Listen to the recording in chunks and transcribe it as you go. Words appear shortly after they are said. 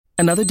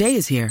Another day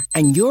is here,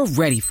 and you're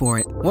ready for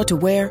it. What to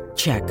wear?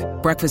 Check.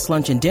 Breakfast,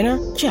 lunch, and dinner?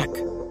 Check.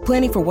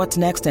 Planning for what's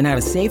next and how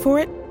to save for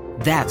it?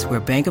 That's where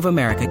Bank of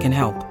America can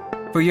help.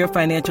 For your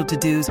financial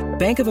to-dos,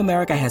 Bank of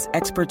America has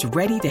experts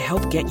ready to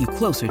help get you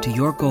closer to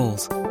your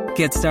goals.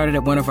 Get started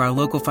at one of our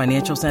local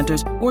financial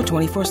centers or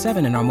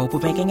 24/7 in our mobile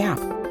banking app.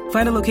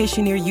 Find a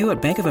location near you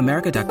at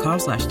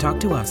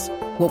bankofamerica.com/talktous.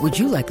 What would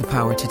you like the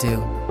power to do?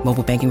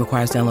 Mobile banking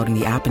requires downloading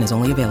the app and is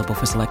only available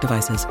for select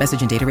devices.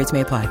 Message and data rates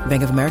may apply.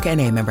 Bank of America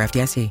N.A., member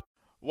FDIC.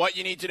 What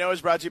you need to know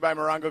is brought to you by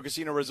Morongo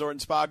Casino Resort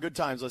and Spa. Good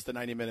times, less than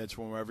 90 minutes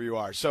from wherever you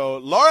are. So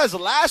Laura's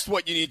last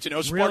what you need to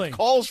know sparked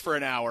calls for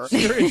an hour.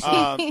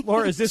 Seriously.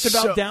 Laura, is this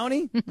about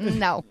Downey?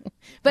 No.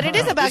 But it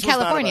is about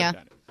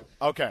California.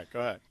 Okay, go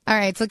ahead. All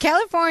right, so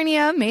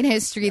California made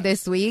history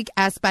this week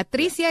as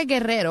Patricia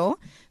Guerrero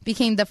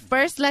became the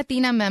first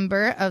Latina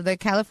member of the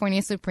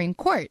California Supreme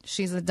Court.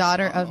 She's the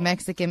daughter of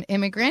Mexican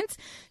immigrants.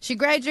 She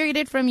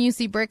graduated from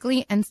UC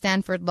Berkeley and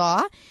Stanford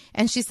Law.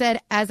 And she said,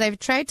 as I've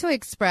tried to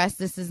express,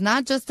 this is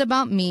not just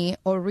about me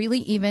or really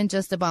even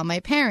just about my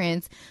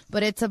parents,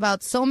 but it's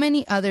about so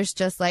many others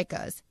just like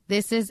us.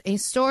 This is a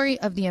story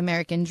of the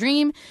American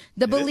dream,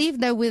 the belief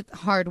that with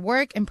hard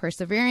work and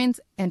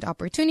perseverance and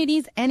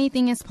opportunities,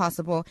 anything is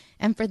possible.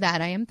 And for that,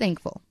 I am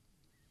thankful.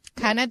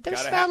 Kind of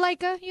just felt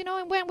like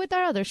it went with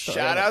our other story.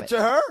 Shout out to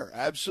her.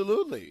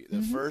 Absolutely.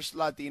 The first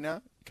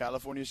Latina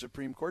California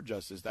Supreme Court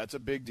justice. That's a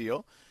big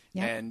deal.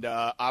 Yeah. And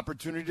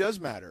opportunity does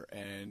matter.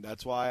 And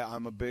that's why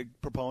I'm a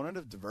big proponent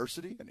of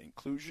diversity and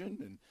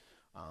inclusion.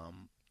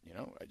 And,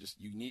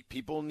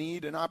 people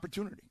need an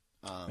opportunity.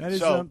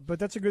 But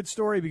that's a good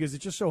story because it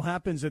just so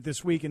happens that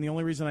this week, and the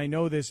only reason I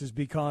know this is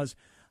because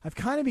I've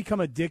kind of become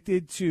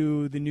addicted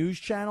to the news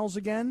channels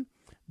again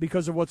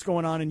because of what's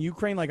going on in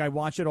Ukraine. Like I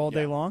watch it all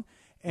day long.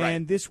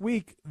 And this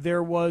week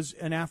there was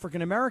an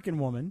African-American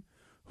woman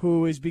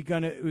who is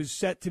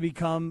set to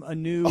become a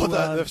new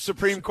the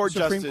Supreme Court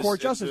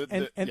justice.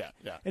 And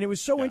it was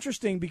so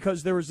interesting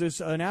because there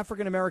was an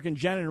African-American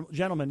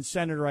gentleman,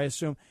 senator, I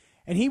assume,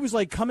 and he was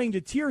like coming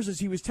to tears as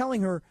he was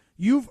telling her,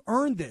 "You've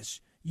earned this.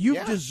 You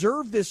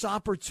deserve this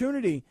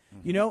opportunity."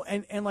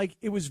 And like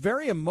it was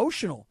very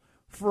emotional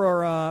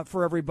for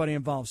everybody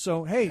involved.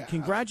 So, hey,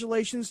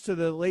 congratulations to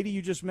the lady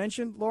you just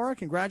mentioned, Laura.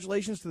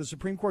 Congratulations to the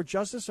Supreme Court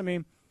justice. I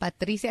mean,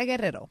 Patricia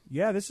Guerrero.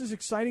 Yeah, this is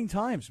exciting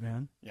times,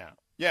 man. Yeah.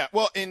 Yeah.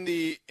 Well, in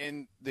the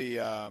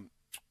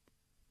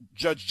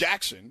Judge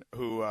Jackson,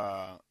 who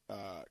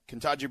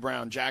Ketanji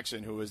Brown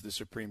Jackson, who is the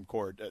Supreme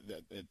Court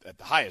at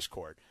the highest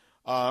court.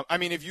 I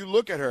mean, if you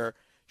look at her,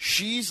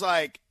 she's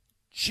like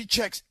she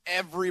checks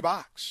every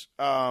box,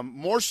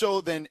 more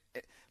so than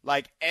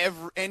like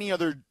any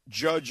other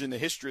judge in the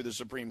history of the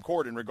Supreme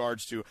Court in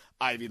regards to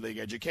Ivy League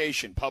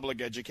education, public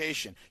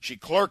education. She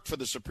clerked for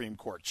the Supreme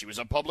Court. She was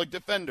a public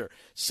defender,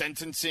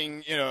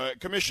 sentencing,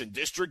 commission,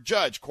 district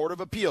judge, court of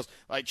appeals.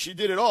 Like she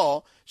did it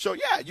all. So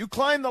yeah, you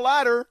climb the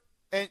ladder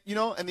and,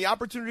 and the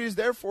opportunity is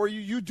there for you.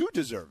 You do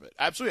deserve it.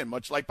 Absolutely. And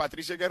much like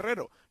Patricia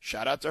Guerrero,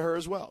 shout out to her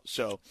as well.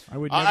 So I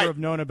would never have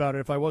known about it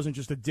if I wasn't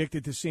just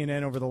addicted to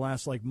CNN over the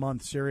last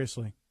month.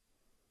 Seriously.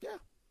 Yeah.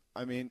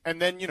 I mean, and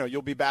then,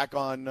 you'll be back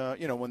on,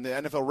 when the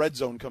NFL Red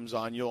Zone comes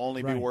on, you'll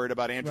only be worried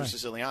about Andrew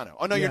Siciliano.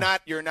 Oh, no, you're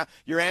not.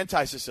 You're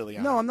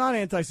anti-Siciliano. No, I'm not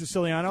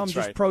anti-Siciliano. I'm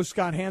just pro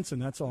Scott Hansen.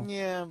 That's all.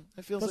 Yeah.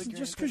 It feels like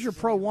just because you're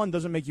pro one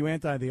doesn't make you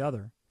anti the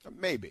other.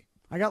 Maybe.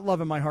 I got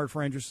love in my heart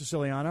for Andrew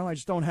Siciliano. I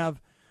just don't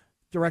have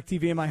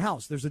DirecTV in my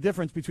house. There's a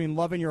difference between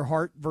love in your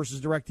heart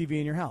versus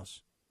DirecTV in your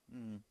house. I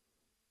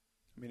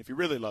mean, if you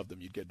really loved them,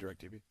 you'd get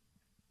DirecTV.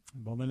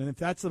 Well, then if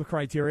that's the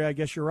criteria, I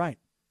guess you're right.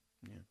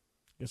 Yeah.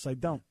 Guess I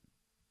don't.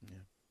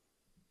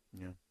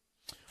 Yeah.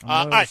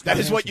 All right, that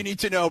is what you need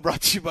to know,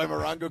 brought to you by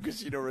Morongo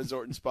Casino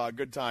Resort and Spa.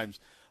 Good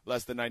times,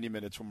 less than 90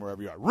 minutes from wherever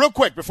you are. Real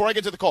quick, before I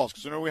get to the calls,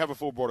 because I know we have a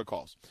full board of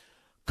calls.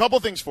 Couple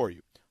things for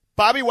you.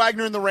 Bobby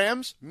Wagner and the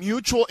Rams,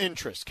 mutual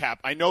interest, Cap.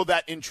 I know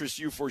that interests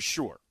you for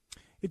sure.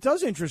 It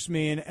does interest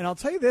me, and I'll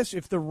tell you this.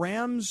 If the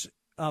Rams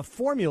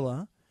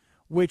formula,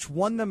 which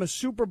won them a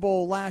Super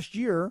Bowl last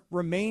year,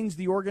 remains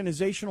the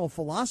organizational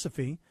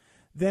philosophy,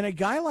 then a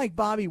guy like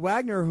Bobby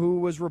Wagner,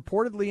 who was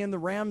reportedly in the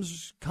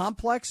Rams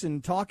complex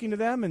and talking to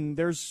them, and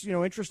there's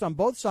interest on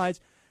both sides,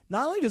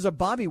 not only does a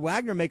Bobby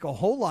Wagner make a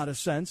whole lot of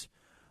sense,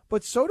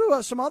 but so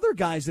do some other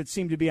guys that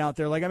seem to be out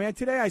there. Like,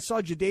 today I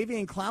saw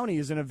Jadeveon Clowney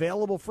is an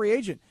available free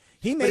agent.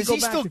 He may go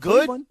back to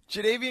Cleveland.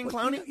 Jadeveon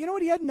Clowney? You know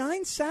what? He had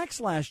 9 sacks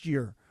last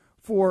year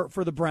for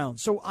the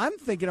Browns. So I'm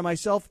thinking to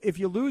myself, if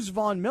you lose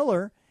Von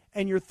Miller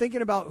and you're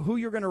thinking about who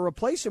you're going to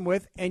replace him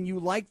with, and you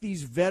like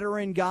these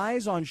veteran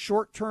guys on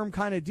short-term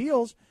kind of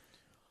deals,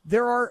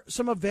 there are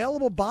some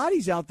available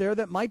bodies out there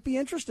that might be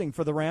interesting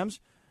for the Rams.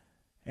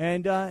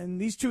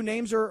 And these two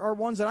names are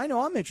ones that I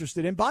know I'm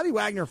interested in. Bobby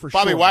Wagner for sure.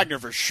 Bobby Wagner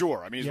for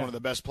sure. I mean, he's one of the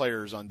best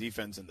players on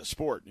defense in the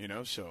sport,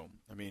 So,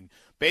 I mean,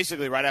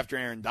 basically right after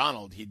Aaron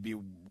Donald, he'd be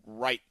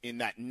right in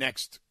that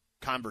next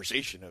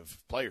conversation of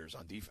players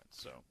on defense.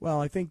 So,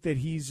 well, I think that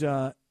he's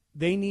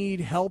they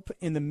need help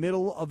in the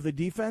middle of the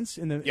defense,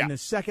 in the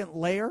second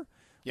layer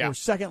or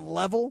second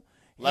level.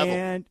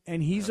 And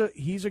he's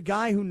a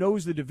guy who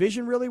knows the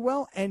division really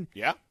well. And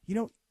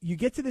you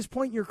get to this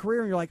point in your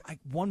career and you're like,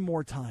 one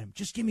more time.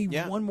 Just give me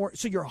one more.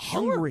 So you're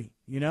hungry,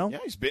 Yeah,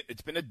 he's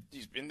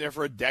been there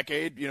for a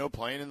decade,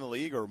 playing in the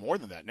league or more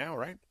than that now,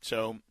 right?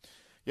 So,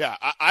 yeah,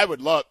 I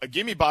would love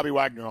give me Bobby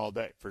Wagner all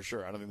day for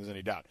sure. I don't think there's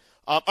any doubt.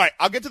 All right,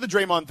 I'll get to the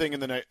Draymond thing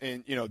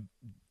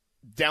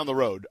down the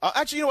road.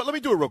 Actually, you know what? Let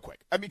me do it real quick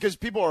because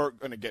people are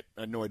going to get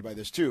annoyed by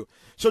this too.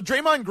 So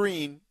Draymond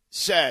Green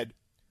said,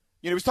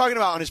 he was talking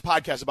about on his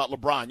podcast about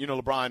LeBron.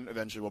 LeBron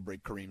eventually will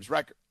break Kareem's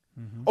record.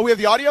 Mm-hmm. Oh, we have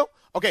the audio?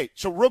 Okay,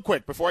 so real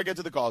quick before I get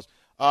to the calls,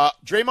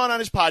 Draymond on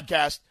his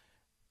podcast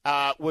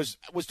was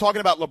talking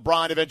about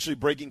LeBron eventually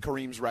breaking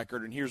Kareem's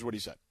record, and here's what he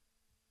said.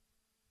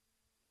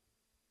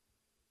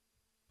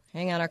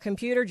 Hang on, our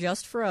computer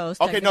just froze.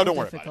 Okay, no, don't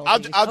worry about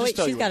it. I'll just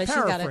tell you. She's got it.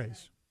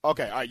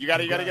 Okay, all right, you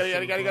got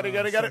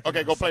it.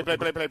 Okay, go play.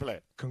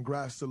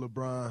 Congrats to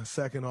LeBron,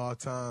 second all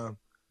time.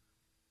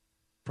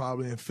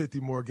 Probably in 50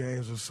 more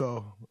games or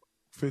so,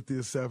 50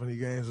 or 70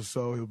 games or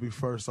so, he'll be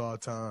first all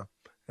time.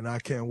 And I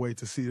can't wait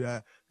to see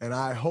that. And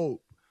I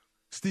hope,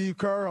 Steve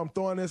Kerr, I'm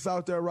throwing this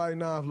out there right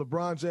now. If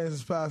LeBron James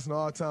is passing the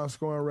all-time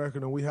scoring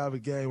record and we have a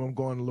game, I'm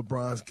going to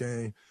LeBron's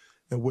game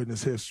and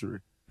witness history.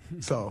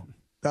 So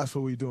that's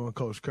what we doing,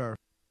 Coach Kerr.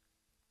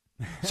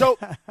 So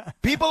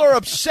people are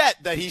upset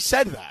that he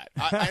said that.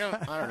 I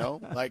don't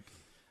know.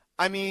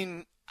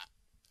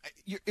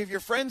 If you're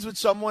friends with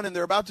someone and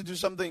they're about to do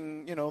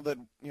something,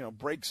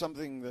 break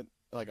something that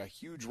like a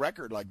huge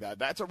record like that,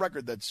 that's a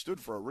record that stood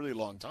for a really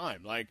long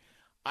time.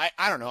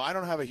 I don't know. I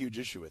don't have a huge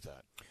issue with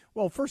that.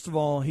 Well, first of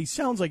all, he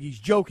sounds like he's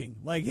joking.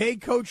 Like, hey,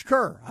 Coach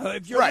Kerr,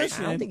 if you're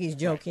listening. I don't think he's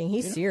joking.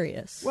 He's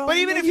serious. Well, but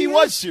even if he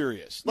was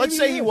serious, let's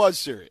say he was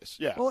serious.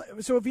 Yeah. Well,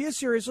 so if he is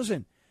serious,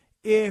 listen,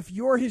 if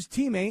you're his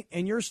teammate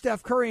and you're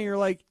Steph Curry and you're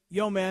like,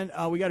 yo, man,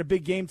 we got a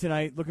big game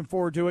tonight. Looking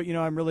forward to it.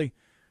 I'm really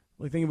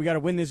thinking we got to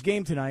win this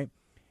game tonight.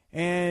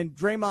 And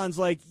Draymond's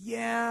like,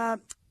 yeah,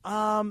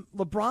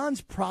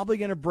 LeBron's probably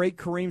going to break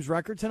Kareem's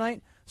record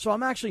tonight, so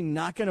I'm actually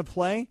not going to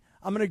play.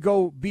 I'm going to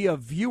go be a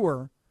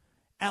viewer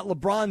at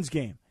LeBron's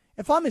game.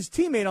 If I'm his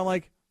teammate, I'm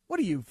like, what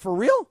are you, for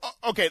real?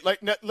 Okay,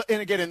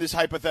 and again, in this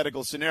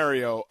hypothetical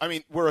scenario,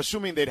 we're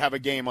assuming they'd have a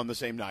game on the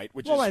same night.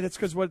 Right, that's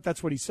because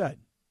that's what he said.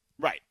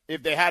 Right,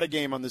 if they had a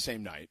game on the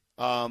same night,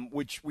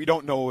 which we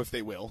don't know if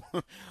they will.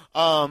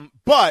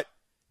 But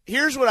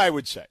here's what I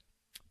would say.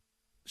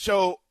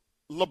 So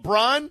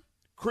LeBron,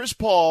 Chris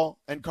Paul,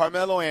 and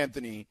Carmelo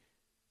Anthony,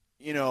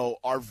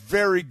 are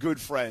very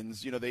good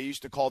friends. They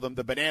used to call them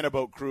the Banana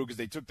Boat Crew because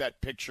they took that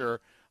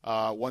picture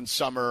one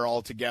summer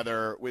all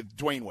together with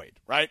Dwayne Wade,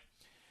 right?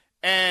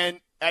 And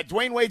at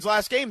Dwayne Wade's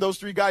last game, those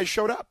three guys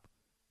showed up.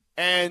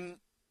 And,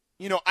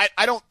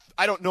 I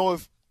don't know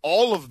if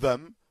all of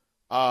them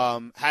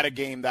had a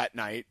game that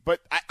night, but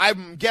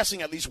I'm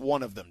guessing at least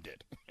one of them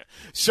did.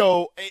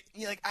 So,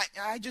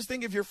 I just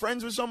think if you're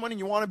friends with someone and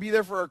you want to be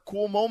there for a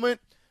cool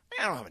moment,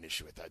 I don't have an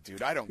issue with that,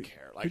 dude. I don't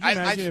care. Could you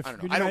imagine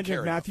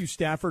if Matthew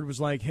Stafford was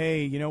like,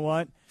 hey, you know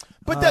what?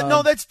 But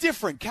that's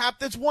different, Cap.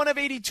 That's 1 of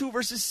 82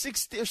 versus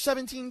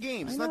 17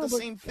 games. It's not the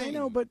same thing. I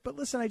know, but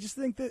listen, I just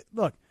think that,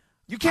 look.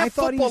 You can't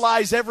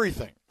footballize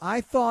everything.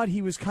 I thought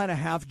he was kind of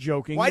half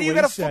joking. Why do you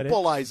got to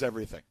footballize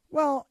everything?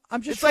 Well,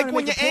 I'm just It's like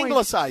when you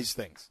anglicize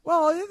things.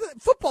 Well,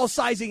 football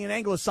sizing and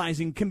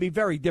anglicizing can be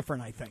very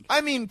different, I think.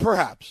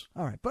 Perhaps.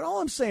 All right, but all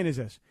I'm saying is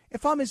this.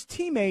 If I'm his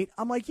teammate,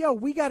 I'm like, yo,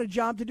 we got a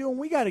job to do and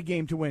we got a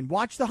game to win.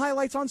 Watch the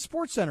highlights on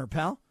SportsCenter,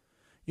 pal.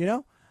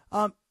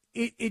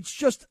 It's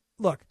just,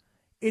 look,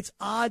 it's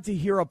odd to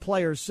hear a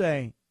player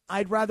say,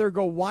 I'd rather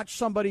go watch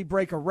somebody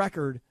break a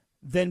record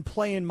than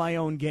play in my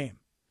own game.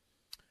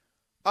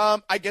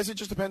 I guess it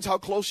just depends how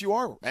close you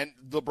are. And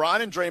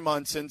LeBron and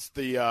Draymond, since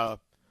the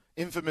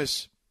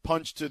infamous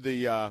punch to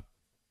the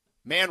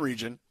man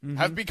region,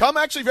 have become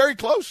actually very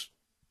close.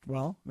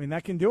 Well,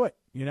 that can do it,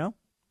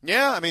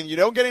 Yeah, you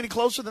don't get any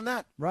closer than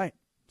that. Right.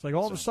 It's like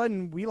all of a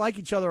sudden we like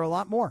each other a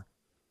lot more.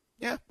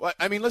 Yeah. Well,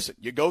 listen,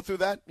 you go through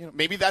that.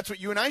 Maybe that's what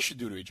you and I should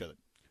do to each other.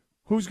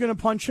 Who's going to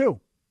punch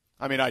who?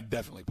 I'd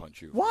definitely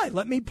punch you. Why?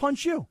 Let me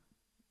punch you.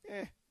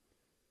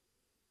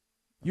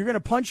 You're going to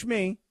punch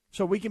me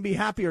so we can be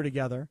happier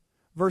together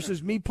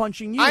versus me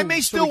punching you. I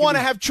may still want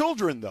to have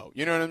children, though.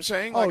 You know what I'm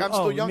saying? I'm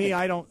still young. Me,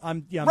 I don't.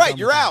 I'm right,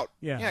 you're out.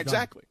 Yeah,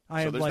 exactly.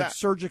 I am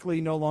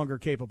surgically no longer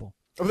capable.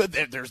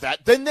 There's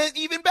that. Then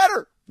even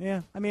better.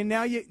 Yeah,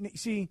 now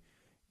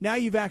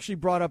you've actually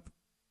brought up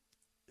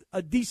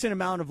a decent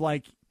amount of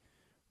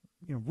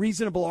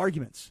reasonable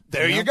arguments.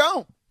 There you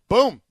go.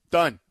 Boom.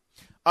 Done.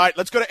 All right,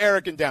 let's go to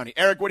Eric and Downey.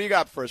 Eric, what do you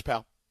got for us,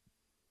 pal?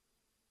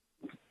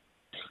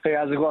 Hey,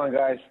 how's it going,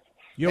 guys?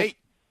 Hey.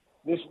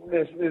 These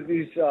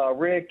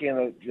Rick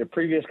and the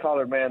previous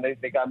caller, man,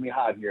 they got me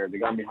hot here. They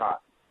got me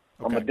hot.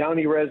 Okay. I'm a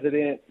Downey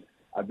resident.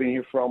 I've been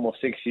here for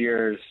almost 6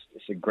 years.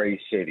 It's a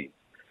great city.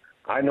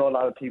 I know a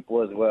lot of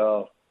people as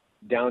well.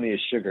 Downey is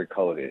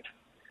sugar-coated,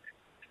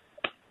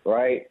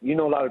 right? A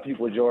lot of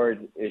people, George,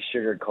 is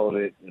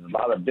sugar-coated. There's a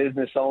lot of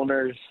business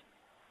owners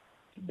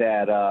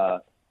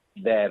that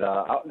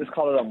let's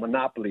call it a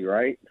monopoly,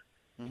 right?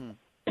 Mm-hmm.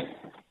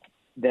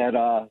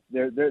 that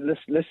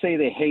let's say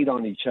they hate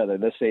on each other.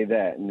 Let's say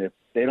that, and if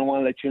they don't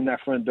want to let you in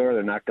that front door,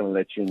 they're not going to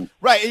let you in.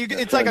 Right,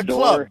 it's like a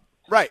club.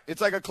 Right,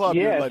 it's like a club.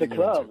 Yeah, it's a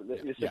club.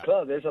 It's a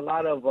club. There's a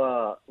lot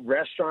of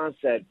restaurants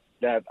that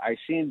I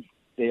seen.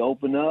 They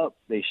open up,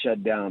 they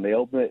shut down. They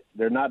open it.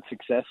 They're not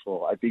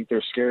successful. I think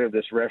they're scared of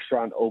this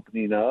restaurant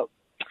opening up,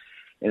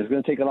 and it's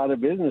going to take a lot of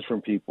business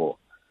from people.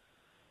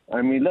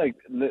 I mean, look,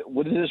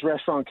 what does this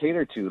restaurant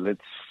cater to?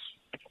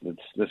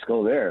 Let's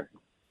go there.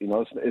 You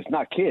know, it's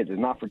not kids. It's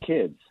not for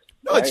kids.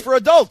 No, right? It's for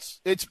adults.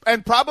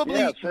 And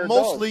probably for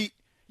mostly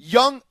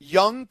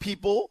young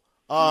people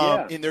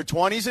in their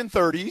 20s and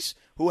 30s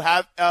who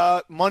have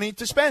money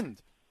to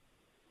spend.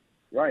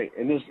 Right,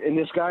 and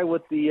this guy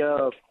with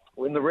the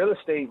in the real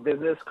estate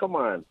business, come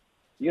on,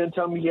 you gonna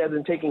tell me he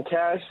hasn't taken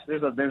cash?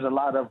 There's a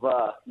lot of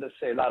let's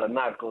say a lot of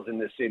narcos in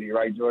this city,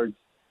 right, George?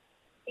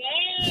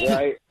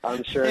 Right,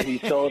 I'm sure he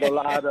sold a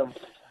lot of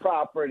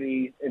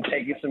property and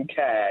taking some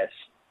cash.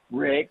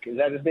 Rick, is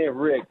that his name?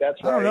 Rick,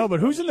 that's right. I don't know, but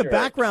who's in the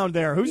background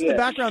there? Who's in the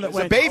background that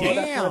went? A baby. Oh,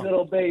 that's my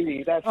little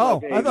baby. That's my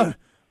baby. I thought,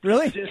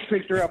 really? Just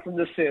picked her up from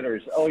the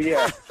sitters. Oh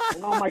yeah,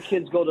 and all my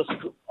kids go to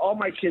school. All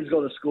my kids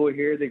go to school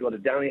here. They go to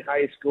Downey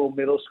High School,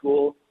 middle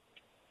school.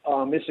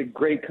 It's a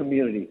great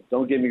community.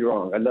 Don't get me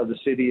wrong. I love the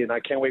city, and I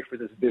can't wait for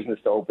this business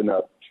to open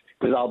up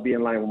because I'll be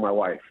in line with my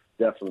wife.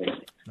 Definitely.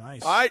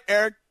 Nice. All right,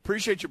 Eric.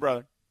 Appreciate you,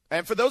 brother.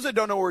 And for those that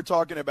don't know what we're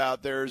talking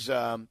about, there's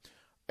a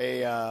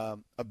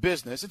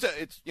business.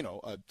 It's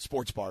a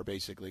sports bar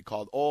basically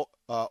called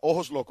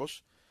Ojos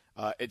Locos.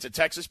 It's a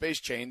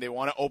Texas-based chain. They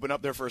want to open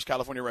up their first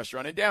California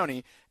restaurant in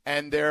Downey,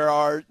 and there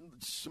are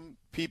some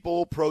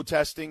people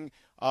protesting,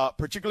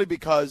 particularly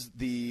because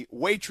the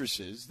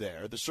waitresses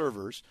there, the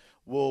servers,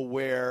 will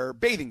wear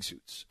bathing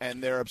suits,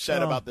 and they're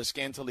upset about the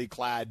scantily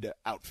clad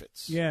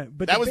outfits. Yeah,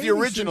 but that was the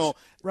original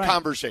suits,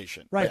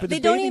 conversation. Right, yeah. but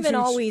they don't even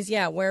always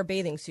wear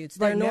bathing suits.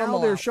 They're normal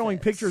now they're outfits. showing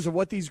pictures of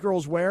what these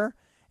girls wear,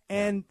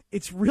 and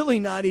it's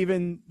really not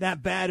even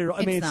that bad at all.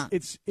 I mean,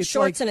 it's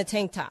shorts like, and a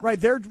tank top. Right,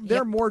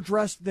 they're more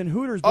dressed than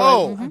Hooters.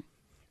 But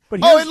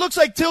But it looks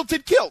like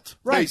tilted kilt.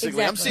 Right, basically.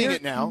 exactly. I'm seeing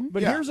it now.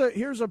 But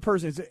here's a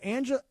person. It's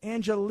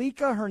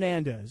Angelica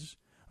Hernandez,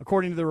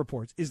 according to the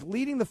reports, is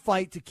leading the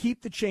fight to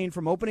keep the chain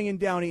from opening in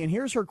Downey. And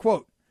here's her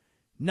quote: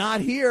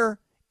 "Not here.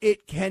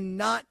 It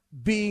cannot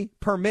be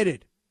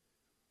permitted.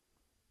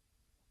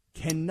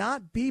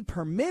 Cannot be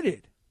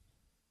permitted.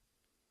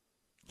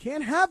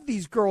 Can't have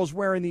these girls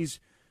wearing these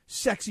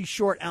sexy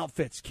short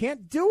outfits.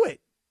 Can't do it.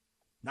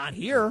 Not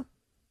here.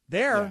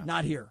 There.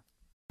 Not here."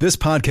 This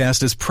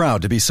podcast is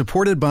proud to be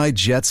supported by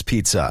Jets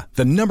Pizza,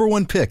 the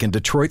 #1 pick in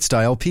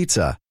Detroit-style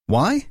pizza.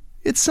 Why?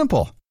 It's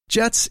simple.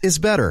 Jets is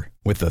better.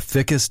 With the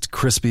thickest,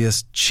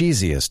 crispiest,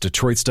 cheesiest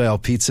Detroit-style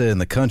pizza in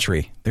the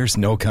country, there's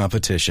no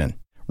competition.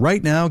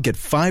 Right now, get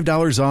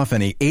 $5 off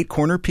any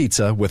 8-corner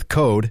pizza with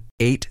code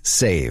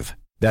 8SAVE.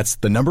 That's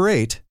the number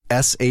 8,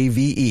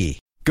 SAVE.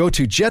 Go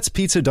to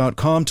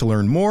jetspizza.com to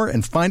learn more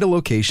and find a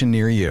location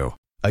near you.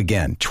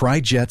 Again, try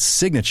Jet's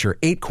signature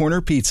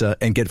 8-corner pizza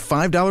and get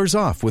 $5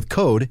 off with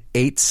code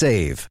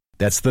 8SAVE.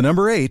 That's the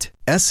number 8,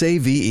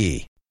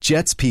 SAVE.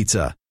 Jet's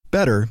Pizza.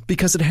 Better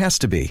because it has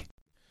to be.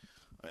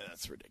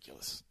 That's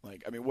ridiculous.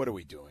 Like, I mean, what are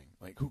we doing?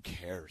 Like, who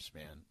cares,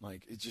 man?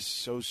 Like, it's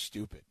just so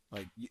stupid.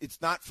 Like, it's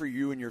not for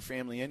you and your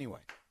family anyway.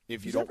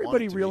 If you Does don't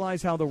everybody want it to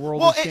realize how the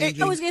world is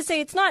changing? I was going to say,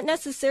 it's not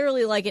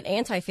necessarily like an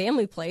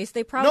anti-family place.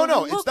 They probably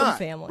it's welcome not.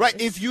 families. Right,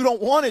 if you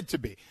don't want it to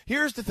be.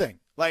 Here's the thing.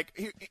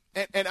 Like,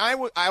 and I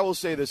will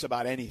say this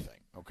about anything,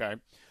 okay?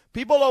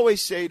 People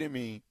always say to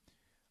me,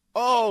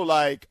 oh,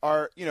 like,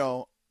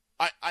 when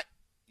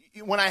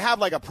I have,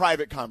 like, a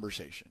private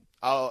conversation,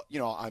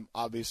 I'm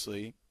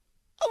obviously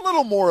a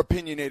little more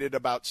opinionated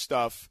about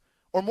stuff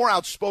or more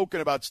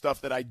outspoken about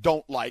stuff that I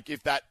don't like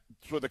if that's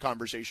where the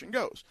conversation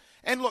goes.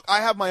 And look,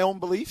 I have my own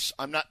beliefs.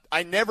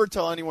 I never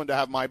tell anyone to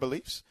have my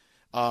beliefs.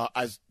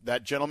 As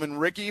that gentleman,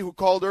 Ricky, who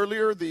called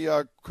earlier,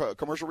 the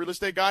commercial real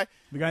estate guy.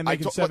 The guy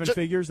making seven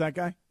figures, that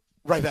guy?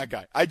 Right, that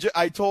guy.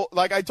 I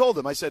told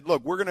him, I said,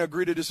 look, we're going to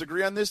agree to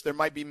disagree on this. There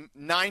might be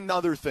 9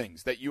 other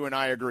things that you and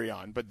I agree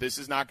on, but this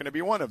is not going to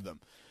be one of them.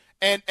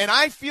 And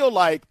I feel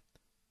like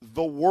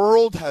the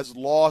world has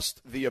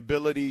lost the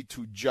ability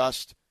to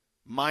just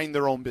mind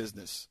their own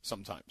business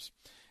sometimes.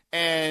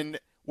 And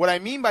what I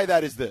mean by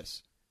that is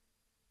this.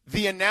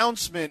 The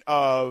announcement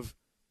of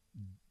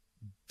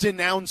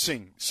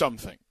denouncing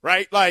something,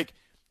 right? Like,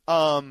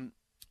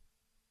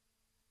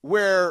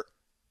 where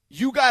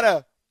you got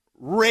to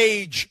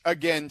rage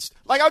against,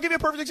 like, I'll give you a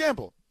perfect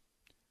example.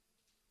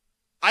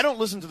 I don't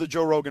listen to the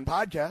Joe Rogan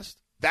podcast.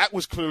 That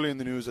was clearly in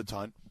the news a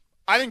ton.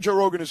 I think Joe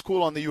Rogan is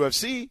cool on the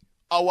UFC.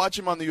 I'll watch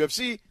him on the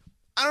UFC.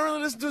 I don't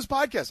really listen to his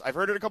podcast. I've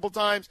heard it a couple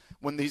times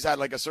when he's had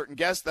like a certain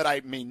guest that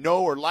I may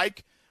know or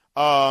like.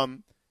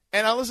 And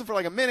I'll listen for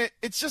like a minute.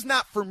 It's just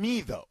not for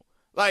me though.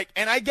 Like,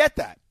 and I get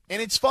that.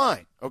 And it's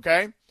fine.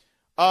 Okay.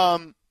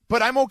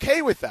 But I'm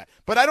okay with that.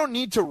 But I don't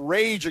need to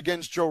rage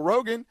against Joe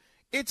Rogan.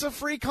 It's a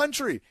free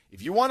country.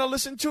 If you want to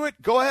listen to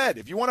it, go ahead.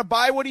 If you want to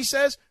buy what he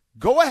says,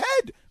 go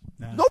ahead.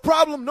 No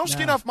problem. No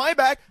skin off my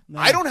back.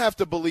 I don't have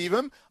to believe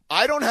him.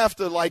 I don't have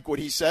to like what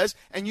he says.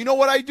 And you know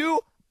what I do?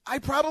 I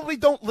probably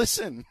don't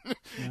listen.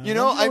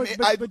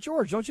 But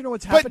George, don't you know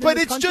what's happening in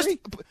the country?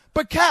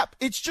 But Cap,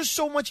 it's just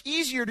so much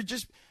easier to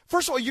just.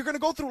 First of all, you're going to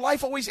go through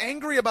life always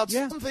angry about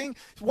something.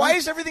 Why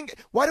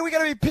do we got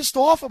to be pissed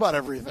off about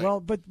everything? Well,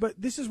 but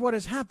this is what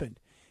has happened.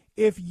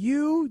 If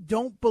you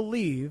don't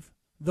believe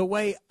the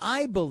way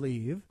I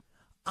believe,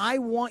 I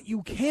want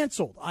you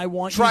canceled. I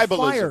want you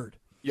fired.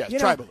 Yes,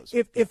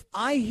 tribalism. If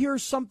I hear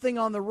something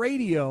on the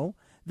radio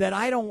that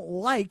I don't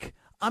like,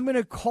 I'm going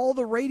to call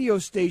the radio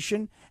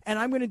station and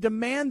I'm going to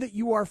demand that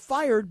you are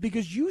fired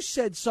because you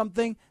said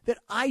something that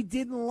I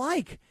didn't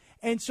like.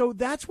 And so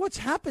that's what's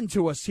happened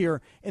to us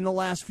here in the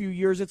last few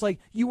years. It's like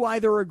you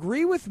either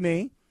agree with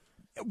me,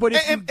 but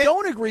if you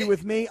don't agree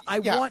with me, I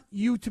want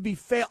you to be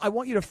fail. I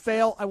want you to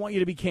fail. I want you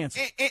to be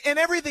canceled. And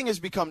everything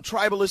has become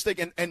tribalistic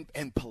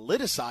and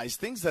politicized,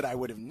 things that I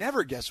would have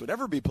never guessed would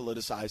ever be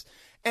politicized.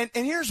 And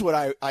here's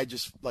what I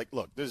just like,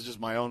 look, this is just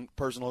my own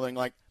personal thing.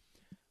 Like,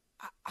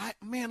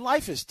 man,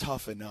 life is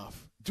tough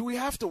enough. Do we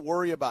have to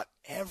worry about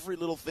every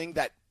little thing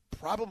that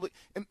probably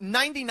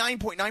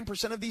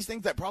 99.9% of these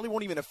things that probably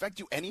won't even affect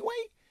you anyway?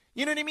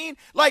 You know what I mean?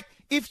 Like,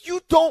 if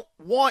you don't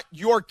want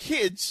your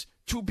kids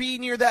to be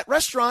near that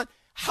restaurant,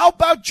 how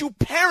about you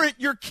parent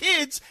your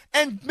kids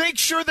and make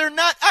sure they're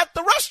not at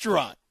the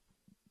restaurant?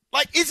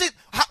 Like,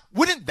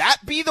 wouldn't that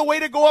be the way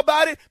to go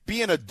about it?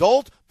 Be an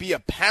adult, be a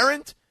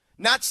parent,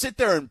 not sit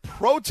there and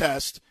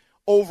protest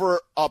over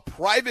a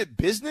private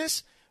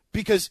business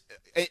because,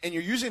 and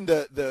you're using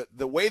the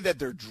way that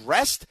they're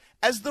dressed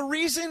as the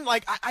reason.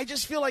 Like, I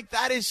just feel like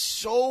that is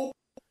so,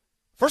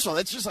 first of all,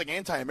 that's just like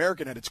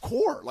anti-American at its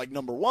core. Like,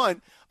 number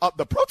one,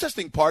 the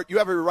protesting part, you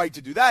have every right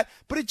to do that,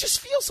 but it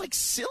just feels like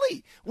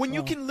silly when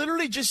you can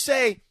literally just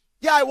say,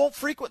 yeah, I won't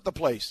frequent the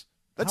place.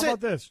 That's How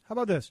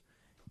about this?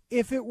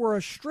 If it were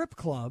a strip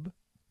club,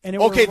 and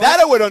that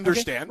I would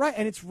understand. Okay, right,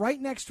 and it's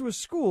right next to a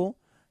school,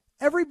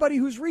 everybody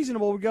who's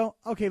reasonable would go,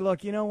 okay,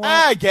 look, you know what?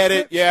 I get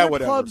it. Yeah, strip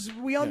whatever. Clubs,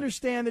 we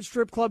understand that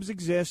strip clubs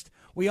exist.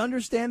 We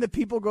understand that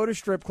people go to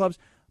strip clubs.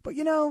 But,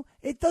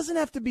 it doesn't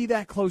have to be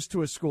that close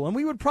to a school. And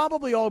we would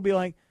probably all be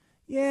like,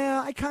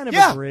 yeah, I kind of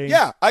agree.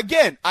 Yeah,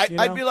 again,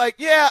 I'd be like,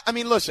 yeah, I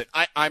mean, listen,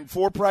 I'm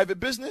for private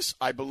business.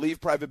 I believe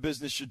private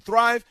business should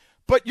thrive.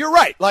 But you're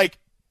right. Like,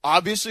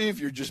 obviously, if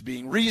you're just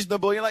being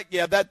reasonable, you're like,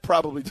 yeah, that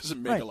probably doesn't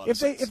make a lot of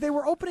sense. If they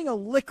were opening a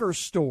liquor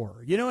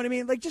store, you know what I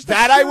mean? Like just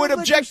that I would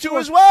object to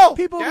as well.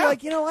 People would be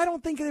like, I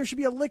don't think there should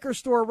be a liquor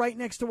store right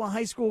next to a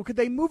high school. Could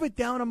they move it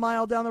down a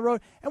mile down the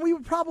road? And we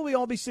would probably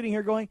all be sitting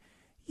here going,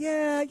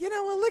 yeah,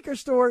 a liquor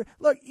store.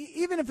 Look,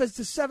 even if it's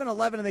to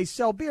 7-Eleven and they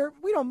sell beer,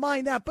 we don't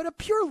mind that. But a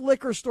pure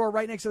liquor store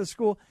right next to the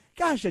school,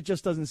 gosh, that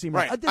just doesn't seem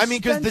right. I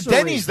mean, because the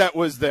Denny's that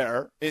was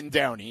there in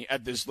Downey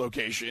at this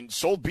location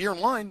sold beer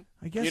and wine.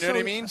 I guess you know what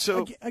I mean?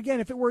 So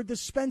again, if it were a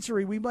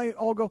dispensary, we might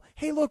all go,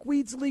 hey, look,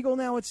 weed's legal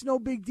now. It's no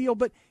big deal.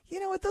 But,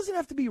 it doesn't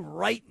have to be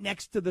right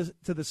next to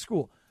the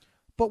school.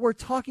 But we're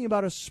talking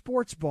about a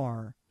sports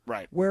bar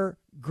where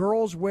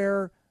girls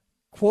wear,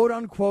 quote,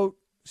 unquote,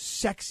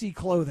 sexy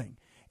clothing.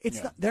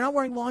 They're not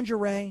wearing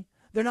lingerie.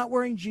 They're not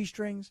wearing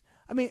G-strings.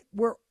 I mean,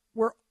 we're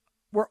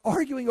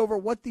arguing over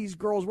what these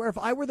girls wear. If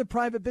I were the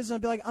private business,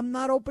 I'd be like, I'm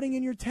not opening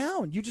in your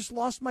town. You just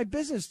lost my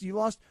business. You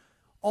lost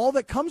all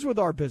that comes with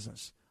our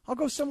business. I'll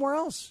go somewhere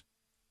else.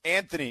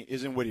 Anthony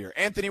is in Whittier.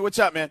 Anthony, what's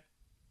up, man?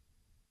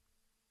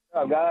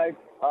 What's up, guys?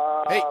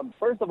 Hey.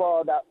 First of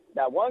all,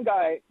 that one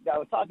guy that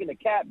was talking to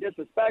Cap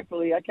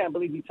disrespectfully, I can't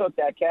believe he took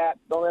that, Cap.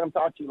 Don't let him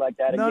talk to you like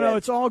that again. No,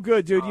 it's all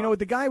good, dude. You know what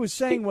the guy was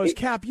saying was,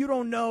 Cap, you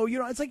don't know.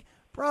 It's like,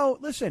 bro,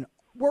 listen,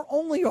 we're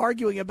only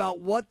arguing about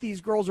what these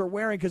girls are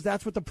wearing because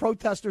that's what the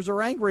protesters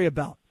are angry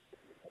about.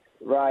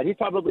 Right. He's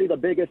probably the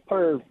biggest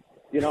perv,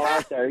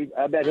 out there.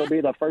 I bet he'll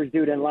be the first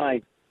dude in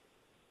line.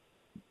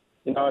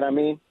 You know what I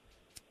mean?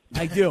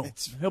 I do.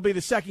 He'll be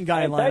the second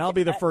guy in line. I'll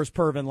be the first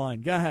perv in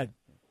line. Go ahead.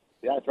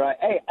 That's right.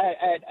 Hey,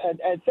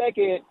 and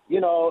second,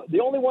 the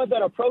only ones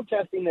that are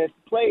protesting this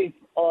place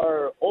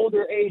are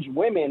older age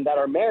women that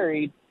are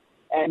married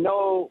and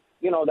know,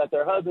 that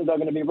their husbands are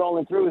going to be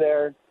rolling through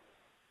there.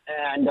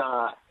 And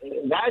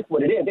that's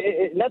what it is.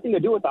 It nothing to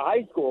do with the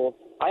high school.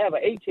 I have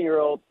an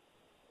 18-year-old.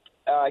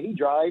 He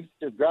drives,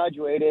 just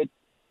graduated.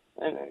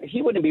 And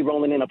he wouldn't be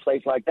rolling in a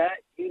place like that.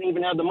 He didn't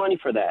even have the money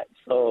for that.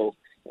 So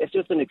it's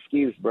just an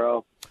excuse,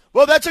 bro.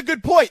 Well, that's a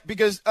good point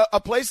because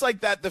a place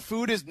like that, the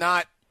food is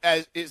not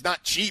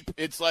cheap.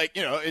 It's like,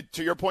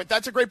 to your point,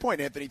 that's a great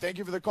point, Anthony. Thank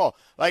you for the call.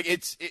 Like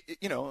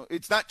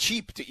it's not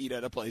cheap to eat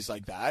at a place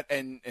like that.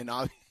 And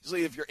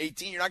obviously if you're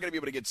 18, you're not going to be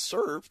able to get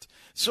served.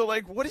 So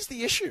like, what is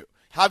the issue?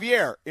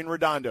 Javier in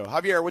Redondo.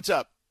 Javier, what's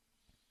up?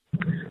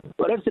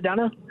 What up,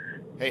 Sedano?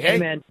 Hey,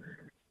 man.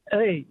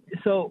 Hey,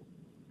 so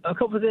a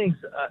couple of things.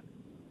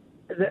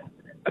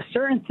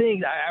 Certain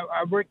things,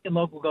 I work in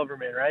local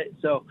government, right?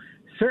 So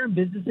certain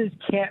businesses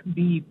can't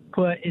be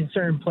put in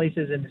certain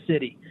places in the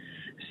city.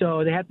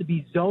 So they have to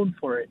be zoned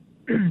for it,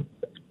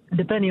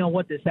 depending on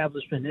what the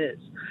establishment is.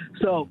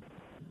 So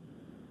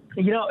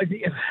You know,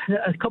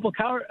 a couple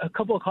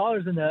of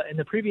callers in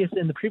the previous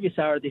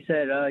hour, they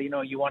said,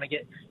 you want to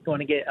get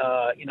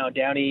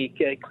Downey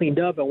get cleaned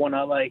up and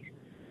whatnot. Like,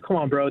 come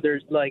on, bro.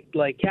 There's like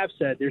Cap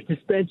said, there's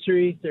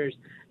dispensaries, there's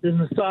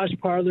massage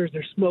parlors,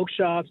 there's smoke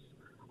shops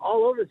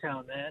all over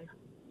town, man.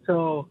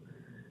 So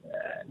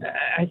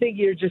I think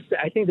they're just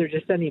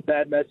sending a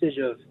bad message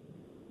of,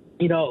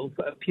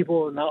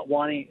 people not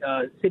wanting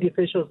city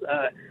officials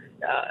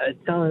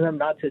telling them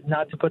not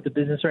to put the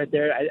business right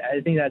there. I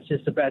think that's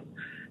just a bad.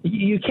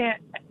 You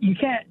can't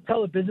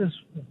tell a business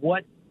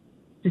what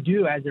to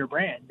do as their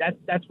brand.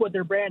 That's what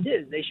their brand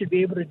is. They should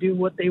be able to do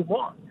what they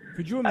want.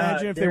 Could you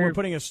imagine if they were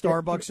putting a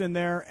Starbucks in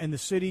there and the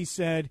city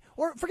said,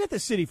 or forget the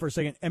city for a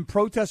second, and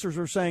protesters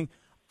were saying,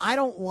 I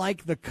don't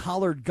like the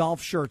collared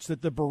golf shirts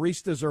that the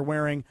baristas are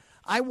wearing.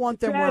 I want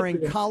them wearing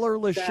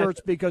collarless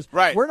shirts because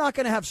we're not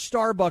going to have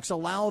Starbucks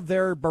allow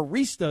their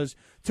baristas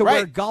to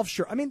wear golf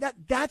shirts. I mean,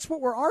 that's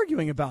what we're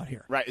arguing about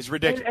here. Right. It's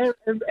ridiculous.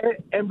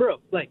 And bro,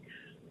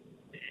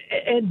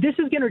 and this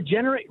is going to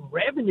generate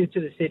revenue to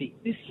the city.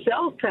 These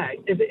sales tax,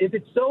 if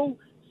it's so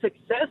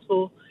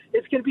successful,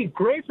 it's going to be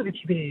great for the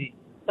community.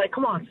 Like,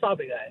 come on, stop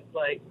it, guys.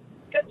 Like,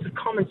 get some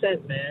common sense,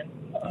 man.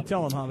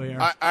 Tell him, Javier.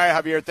 All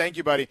right, Javier. Thank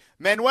you, buddy.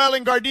 Manuel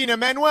in Gardena.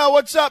 Manuel,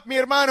 what's up, mi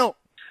hermano?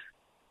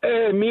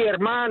 Hey, mi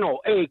hermano.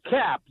 Hey,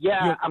 Cap.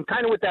 Yeah, I'm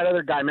kind of with that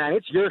other guy, man.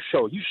 It's your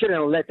show. You shouldn't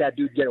have let that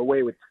dude get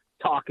away with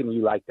talking to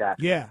you like that.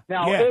 Yeah.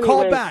 Now, yeah. Anyway,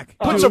 Call back.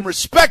 Put some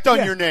respect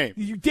on your name.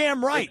 You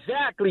damn right.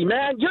 Exactly,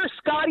 man. You're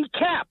Scotty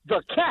Cap,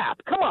 the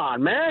Cap. Come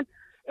on, man.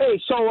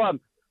 Hey, so and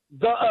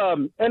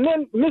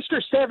then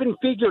Mr.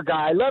 Seven-Figure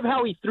guy. I love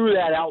how he threw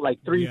that out like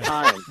three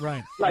times.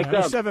 Right. Like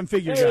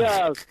seven-figure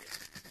guy.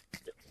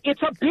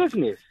 It's a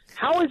business.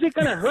 How is it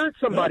going to hurt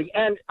somebody?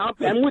 And I'm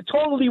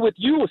totally with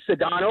you,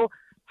 Sedano.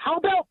 How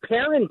about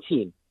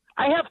parenting?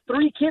 I have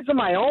 3 kids of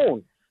my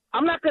own.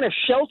 I'm not going to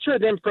shelter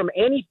them from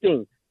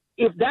anything.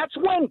 If that's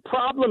when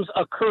problems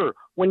occur,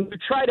 when you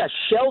try to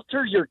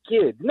shelter your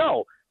kids,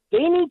 no, they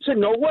need to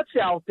know what's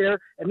out there,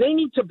 and they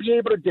need to be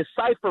able to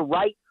decipher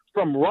right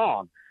from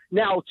wrong.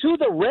 Now, to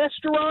the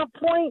restaurant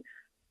point,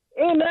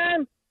 hey,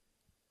 man,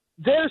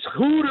 there's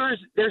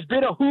Hooters. There's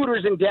been a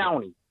Hooters in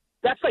Downey.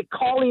 That's like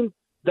calling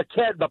the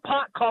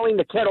pot calling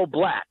the kettle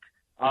black,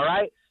 all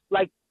right?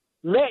 Like,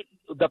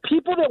 the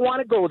people that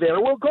want to go there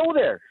will go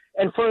there.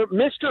 And for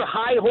Mr.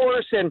 High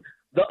Horse and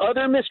the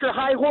other Mr.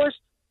 High Horse,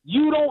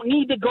 you don't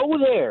need to go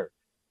there.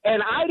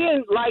 And I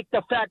didn't like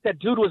the fact that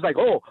dude was like,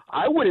 oh,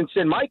 I wouldn't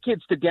send my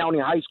kids to Downey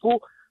High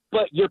School,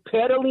 but you're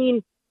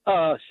peddling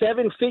a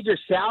 7-figure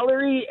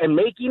salary and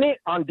making it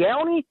on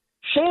Downey?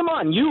 Shame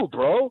on you,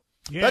 bro.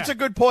 Yeah. That's a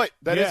good point.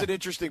 That is an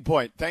interesting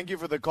point. Thank you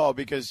for the call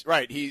because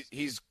he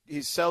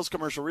sells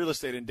commercial real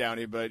estate in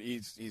Downey, but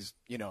he's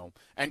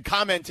and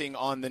commenting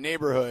on the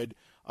neighborhood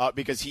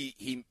because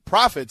he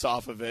profits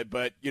off of it,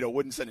 but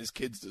wouldn't send his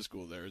kids to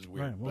school there is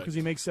weird. Right. Well, because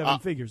he makes 7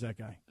 figures, that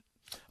guy.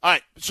 All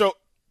right. So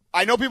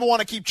I know people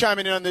want to keep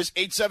chiming in on this.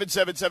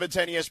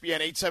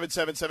 877-710-ESPN,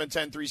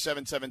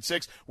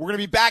 877-710-3776. We're going to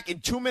be back in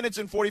 2 minutes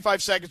and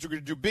 45 seconds. We're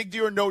going to do big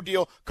deal or no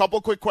deal.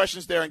 Couple quick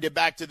questions there and get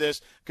back to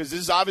this because this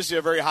is obviously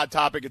a very hot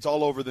topic. It's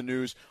all over the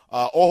news.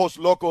 Ojos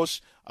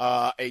Locos,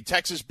 a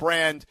Texas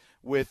brand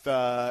with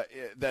that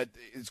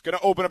it's going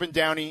to open up in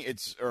Downey.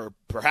 Or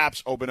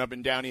perhaps open up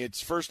in Downey. Its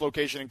first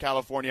location in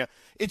California.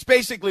 It's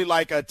basically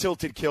like a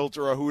Tilted Kilt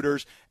or a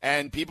Hooters.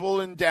 And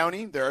people in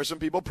Downey, there are some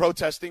people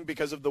protesting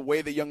because of the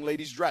way the young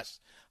ladies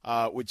dress,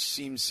 which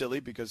seems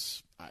silly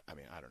because, I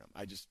don't know.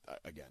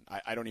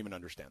 I don't even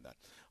understand that.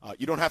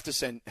 You don't have to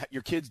send –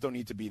 your kids don't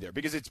need to be there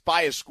because it's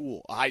by a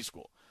school, a high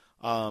school.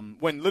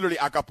 When literally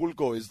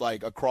Acapulco is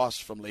like across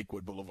from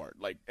Lakewood Boulevard,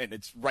 and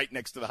it's right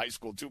next to the high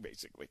school too,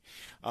 basically.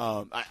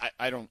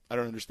 I don't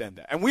understand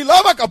that. And we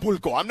love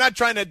Acapulco. I'm not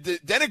trying to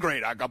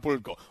denigrate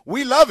Acapulco.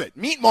 We love it.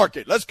 Meat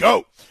market. Let's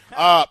go.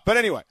 But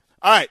anyway,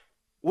 all right.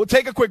 We'll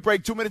take a quick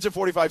break, 2 minutes and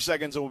 45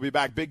 seconds, and we'll be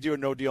back. Big deal or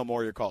no deal. More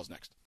of your calls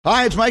next.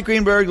 Hi, it's Mike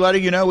Greenberg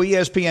letting you know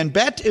ESPN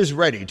Bet is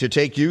ready to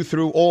take you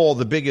through all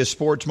the biggest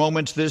sports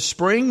moments this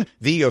spring.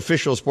 The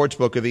official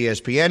sportsbook of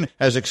ESPN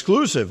has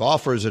exclusive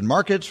offers and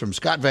markets from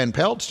Scott Van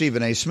Pelt,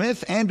 Stephen A.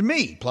 Smith, and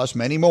me, plus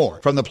many more.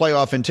 From the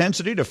playoff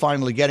intensity to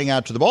finally getting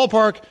out to the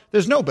ballpark,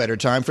 there's no better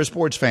time for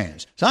sports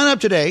fans. Sign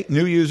up today.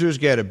 New users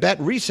get a bet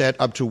reset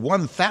up to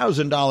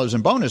 $1,000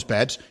 in bonus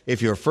bets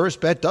if your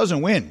first bet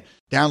doesn't win.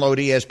 Download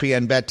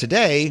ESPN Bet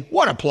today.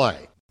 What a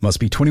play. Must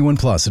be 21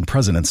 plus and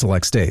present in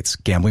select states.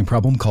 Gambling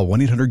problem? Call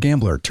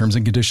 1-800-GAMBLER. Terms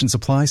and conditions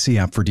apply. See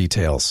app for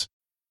details.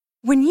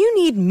 When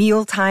you need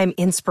mealtime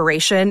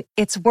inspiration,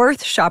 it's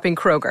worth shopping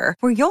Kroger,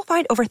 where you'll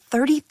find over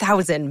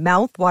 30,000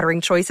 mouth-watering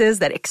choices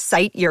that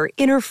excite your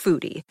inner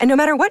foodie. And no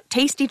matter what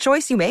tasty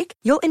choice you make,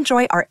 you'll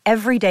enjoy our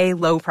everyday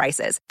low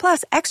prices,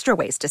 plus extra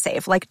ways to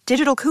save, like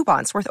digital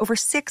coupons worth over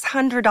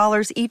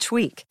 $600 each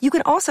week. You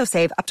can also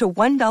save up to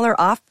 $1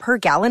 off per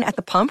gallon at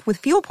the pump with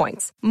fuel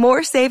points.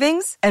 More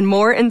savings and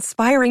more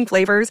inspiring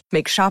flavors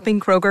make shopping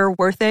Kroger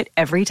worth it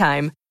every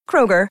time.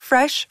 Kroger,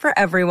 fresh for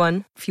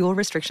everyone. Fuel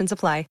restrictions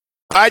apply.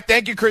 All right,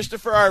 thank you,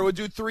 Christopher. All right, we'll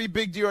do 3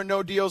 big deal or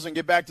no deals and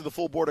get back to the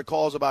full board of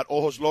calls about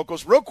Ojos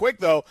Locos. Real quick,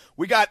 though,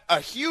 we got a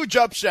huge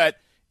upset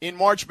in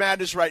March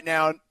Madness right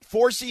now.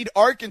 4-seed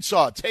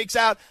Arkansas takes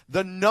out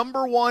the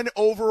number 1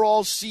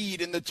 overall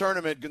seed in the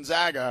tournament,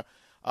 Gonzaga,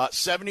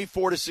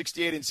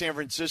 74-68 in San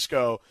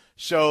Francisco.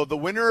 So the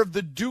winner of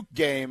the Duke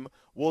game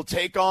will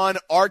take on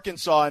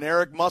Arkansas and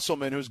Eric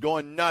Musselman, who's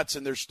going nuts,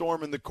 and they're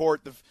storming the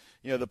court.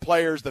 The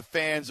players, the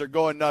fans, they're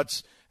going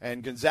nuts.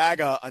 And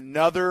Gonzaga,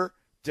 another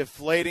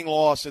deflating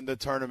loss in the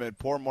tournament.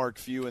 Poor Mark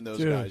Few and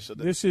those guys. So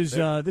this is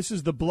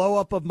the blow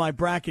up of my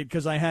bracket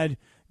because I had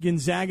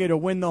Gonzaga to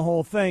win the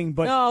whole thing.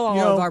 But all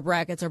of our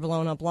brackets are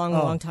blown up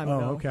long time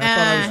ago. Okay,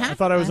 I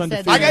thought I was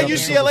undefeated. I got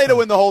UCLA to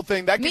win the whole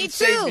thing. That can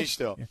save me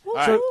still.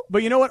 Yeah. So,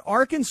 but you know what?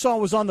 Arkansas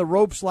was on the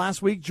ropes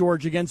last week,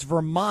 George, against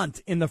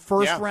Vermont in the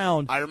first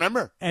round. I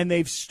remember. And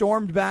they've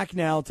stormed back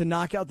now to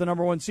knock out the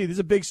number 1 seed. There's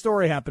a big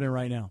story happening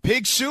right now.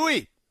 Pig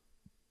Suey.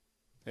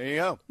 There you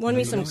go. Won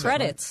me some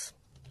credits.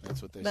 That's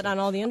what they bet say. on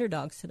all the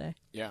underdogs today.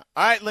 Yeah.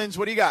 All right, Linz,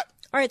 what do you got?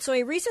 All right, so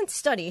a recent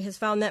study has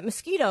found that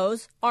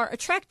mosquitoes are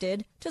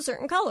attracted to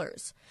certain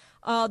colors.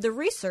 The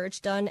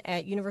research done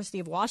at University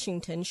of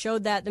Washington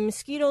showed that the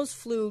mosquitoes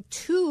flew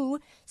 2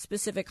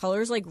 specific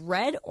colors like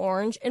red,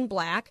 orange, and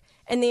black,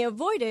 and they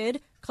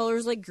avoided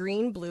colors like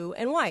green, blue,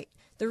 and white.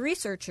 The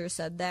researchers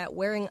said that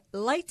wearing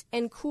light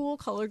and cool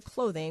colored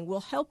clothing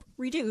will help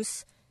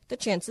reduce the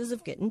chances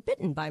of getting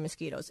bitten by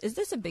mosquitoes. Is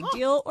this a big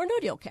deal or no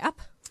deal, Cap?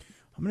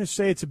 I'm going to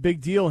say it's a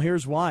big deal.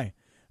 Here's why.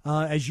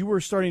 As you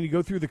were starting to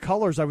go through the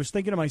colors, I was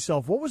thinking to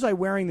myself, what was I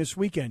wearing this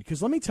weekend?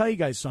 Because let me tell you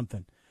guys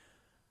something.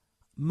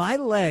 My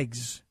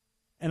legs,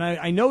 and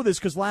I know this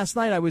because last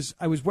night I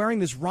was wearing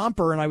this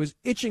romper and I was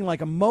itching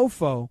like a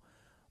mofo.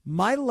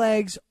 My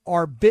legs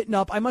are bitten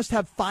up. I must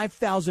have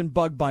 5,000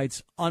 bug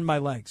bites on my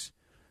legs.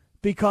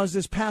 Because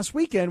this past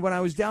weekend when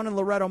I was down in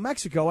Loreto,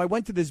 Mexico, I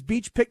went to this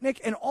beach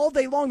picnic, and all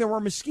day long there were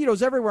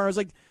mosquitoes everywhere. I was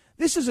like,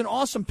 this is an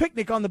awesome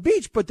picnic on the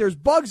beach, but there's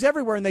bugs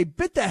everywhere, and they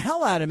bit the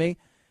hell out of me.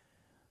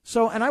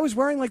 So, and I was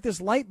wearing like this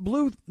light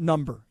blue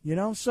number,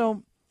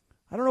 so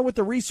I don't know what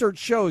the research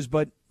shows,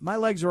 but my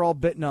legs are all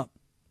bitten up.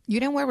 You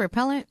didn't wear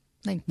repellent?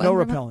 Like no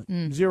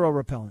repellent. Zero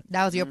repellent.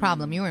 That was your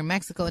problem. You were in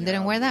Mexico and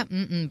didn't wear that?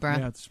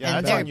 bro. Yeah,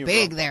 and they're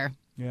big there.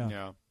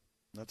 Yeah.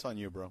 That's on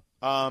you, bro.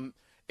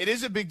 It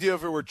is a big deal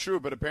if it were true,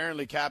 but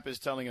apparently Cap is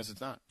telling us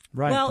it's not.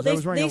 Right, well, I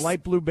was wearing a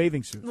light blue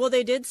bathing suit. Well,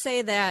 they did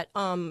say that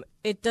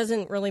it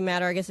doesn't really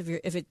matter, I guess,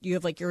 if you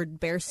have like your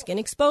bare skin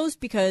exposed,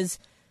 because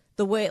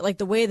the way that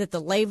the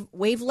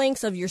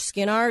wavelengths of your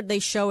skin are, they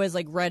show as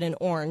like red and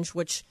orange,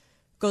 which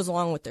goes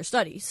along with their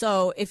study.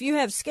 So if you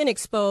have skin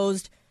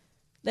exposed,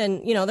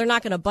 then they're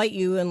not going to bite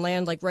you and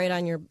land like right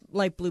on your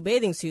light blue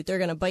bathing suit. They're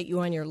going to bite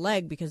you on your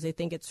leg because they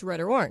think it's red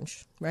or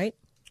orange, right?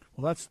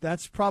 Well,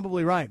 that's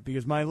probably right,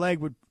 because my leg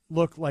would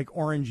look like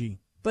orangey.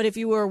 But if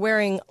you were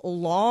wearing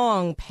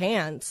long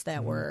pants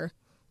that were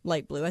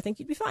light blue, I think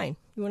you'd be fine.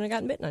 You wouldn't have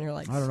gotten bitten on your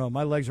legs. I don't know.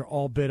 My legs are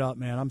all bit up,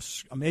 man.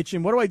 I'm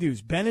itching. What do I do?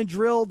 Is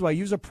Benadryl? Do I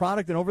use a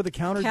product, an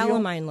over-the-counter deal?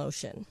 Calamine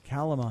lotion.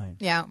 Calamine.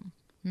 Yeah.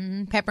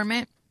 Mm-hmm.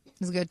 Peppermint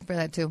is good for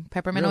that, too.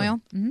 Peppermint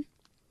oil. Mm-hmm.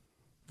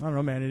 I don't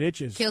know, man. It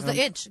itches. Kills the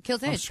itch.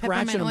 I'm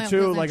scratching them,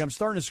 too. Like, I'm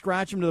starting to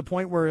scratch them to the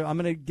point where I'm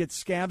going to get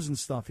scabs and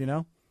stuff,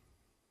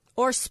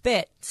 Or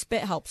spit.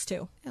 Spit helps,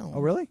 too. Oh,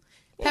 really?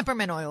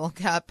 Peppermint oil,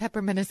 Cap.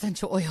 Peppermint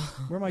essential oil.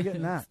 Where am I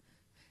getting that?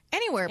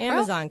 Anywhere, bro.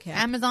 Amazon, Cap.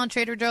 Amazon,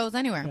 Trader Joe's,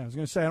 anywhere. Yeah, I was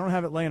going to say, I don't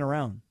have it laying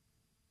around.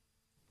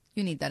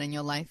 You need that in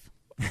your life.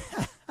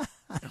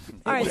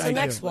 All right, so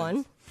next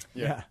one.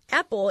 Yeah.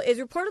 Apple is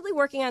reportedly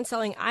working on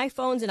selling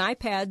iPhones and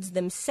iPads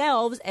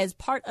themselves as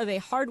part of a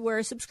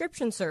hardware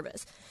subscription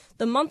service.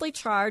 The monthly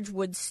charge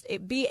would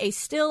be a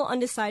still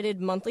undecided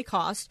monthly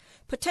cost,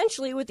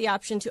 potentially with the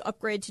option to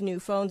upgrade to new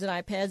phones and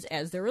iPads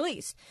as they're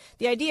released.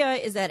 The idea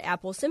is that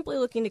Apple is simply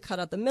looking to cut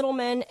out the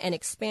middlemen and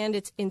expand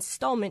its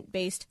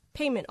installment-based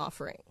payment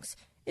offerings.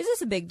 Is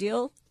this a big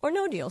deal or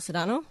no deal,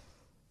 Sedano?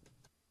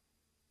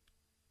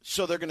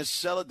 So they're going to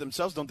sell it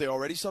themselves? Don't they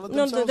already sell it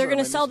themselves? No, they're going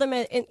to sell them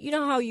at, you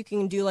know how you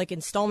can do like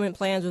installment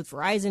plans with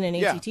Verizon and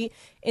AT&T? Yeah.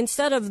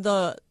 Instead of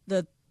the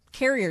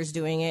carriers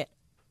doing it,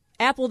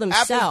 Apple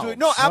themselves.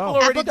 Apple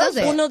already does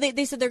it. Well, no,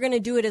 they said they're going to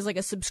do it as like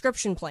a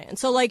subscription plan.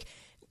 So like,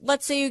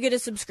 let's say you get a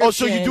subscription. Oh,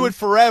 so you do it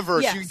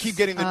forever, yes. So you keep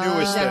getting the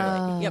newest thing.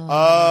 Yep.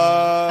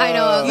 I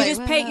know. You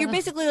just pay. You're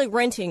basically like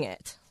renting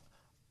it.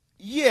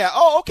 Yeah.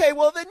 Oh, okay.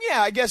 Well, then,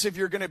 yeah, I guess if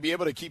you're going to be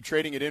able to keep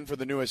trading it in for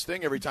the newest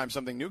thing every time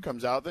something new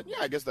comes out, then, yeah,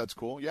 I guess that's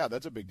cool. Yeah,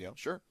 that's a big deal.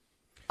 Sure.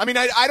 I mean,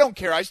 I don't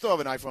care. I still have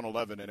an iPhone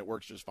 11, and it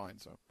works just fine.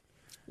 So.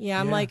 Yeah,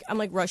 I'm like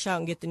rush out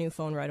and get the new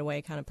phone right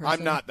away kind of person.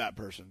 I'm not that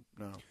person.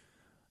 No.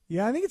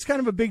 Yeah, I think it's kind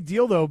of a big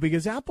deal, though,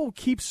 because Apple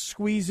keeps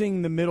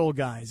squeezing the middle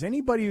guys.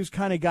 Anybody who's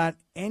kind of got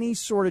any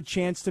sort of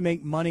chance to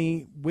make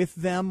money with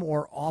them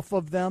or off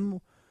of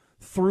them,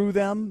 through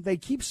them, they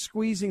keep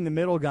squeezing the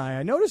middle guy.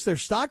 I noticed their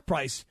stock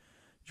price,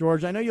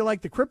 George. I know you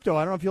like the crypto.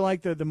 I don't know if you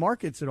like the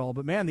markets at all,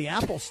 but, man, the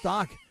Apple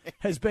stock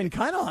has been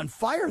kind of on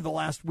fire the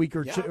last week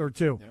or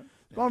two. Yeah.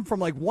 Gone from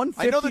like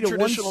 150 to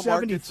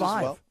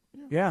 175. Well.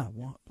 Yeah,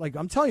 well, like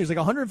I'm telling you, it's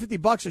like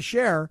 $150 a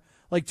share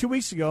like 2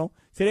 weeks ago.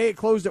 Today it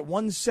closed at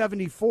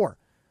 174.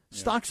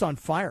 Stock's on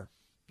fire.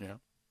 Yeah.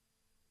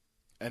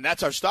 And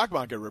that's our stock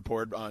market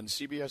report on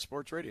CBS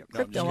Sports Radio.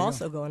 Crypto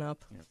also going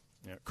up.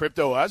 Yeah.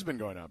 Crypto has been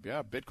going up.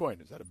 Yeah, Bitcoin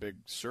has had a big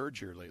surge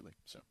here lately.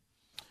 So,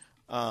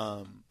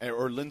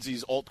 or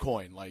Lindsay's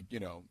altcoin,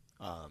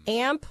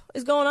 AMP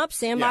is going up.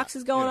 Sandbox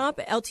is going up.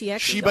 LTX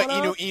Shiba is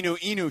going up.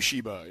 Inu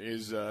Shiba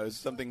is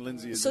something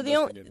Lindsay is. So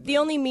the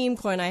only meme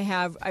coin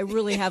I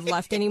really have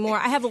left anymore.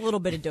 I have a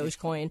little bit of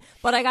Dogecoin,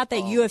 but I got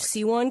that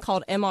UFC one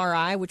called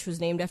MRI, which was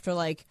named after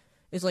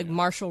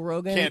Marshall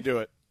Rogan. Can't do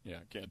it. Yeah,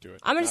 can't do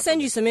it. I'm going to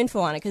send you some info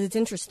on it because it's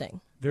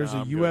interesting. There's a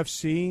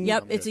UFC.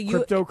 Yep, it's a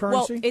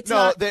cryptocurrency. Well, it's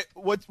no,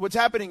 not. What's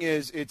happening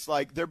is it's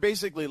like they're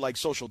basically like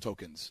social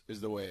tokens is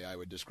the way I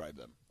would describe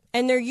them.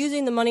 And they're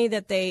using the money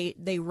that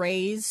they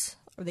raise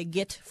or they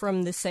get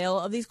from the sale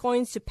of these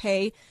coins to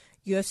pay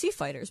UFC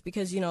fighters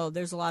because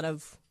there's a lot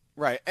of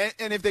right.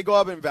 And if they go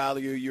up in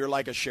value, you're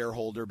like a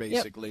shareholder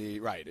basically.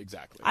 Yep. Right.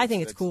 Exactly. I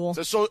think it's cool.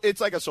 So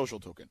it's like a social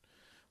token.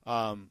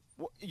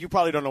 You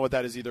probably don't know what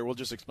that is either. We'll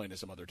just explain it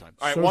some other time.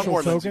 All right, Social one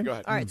more, token? Lindsay. Go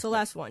ahead. All right, so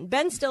last one.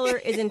 Ben Stiller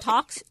is in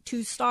talks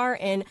to star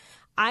in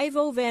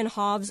Ivo Van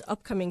Hove's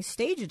upcoming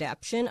stage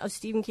adaptation of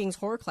Stephen King's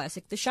horror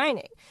classic, The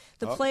Shining.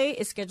 The play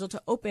is scheduled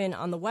to open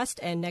on the West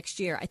End next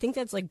year. I think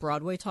that's like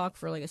Broadway talk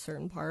for like a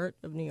certain part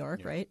of New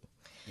York, right?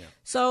 Yeah.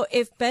 So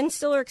if Ben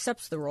Stiller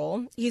accepts the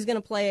role, he's going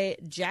to play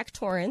Jack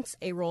Torrance,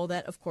 a role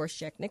that, of course,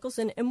 Jack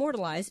Nicholson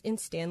immortalized in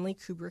Stanley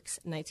Kubrick's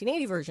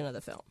 1980 version of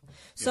the film.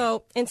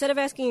 So instead of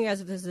asking you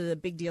guys if this is a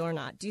big deal or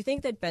not, do you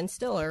think that Ben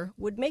Stiller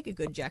would make a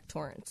good Jack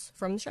Torrance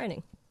from The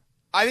Shining?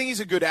 I think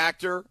he's a good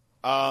actor.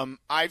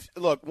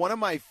 Look, one of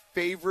my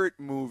favorite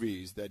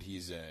movies that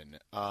he's in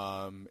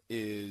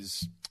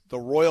is The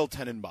Royal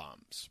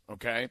Tenenbaums,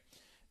 okay?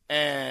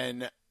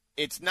 And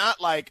it's not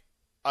like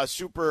a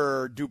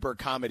super duper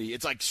comedy.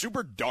 It's like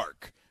super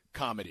dark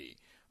comedy.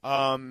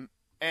 And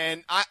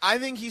I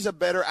think he's a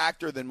better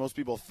actor than most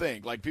people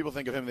think. Like people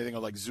think of him, they think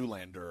of like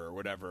Zoolander or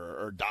whatever,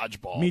 or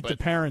Dodgeball. Meet the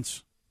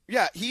Parents.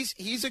 Yeah,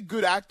 he's a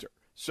good actor.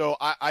 So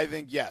I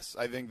think, yes,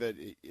 I think that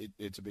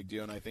it's a big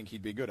deal, and I think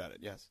he'd be good at it,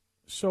 yes.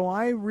 So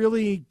I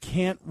really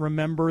can't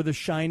remember The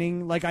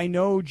Shining. Like I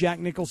know Jack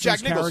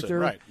Nicholson's character,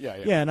 right?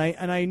 Yeah.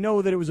 And I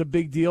know that it was a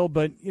big deal,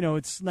 but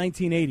it's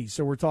 1980,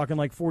 so we're talking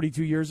like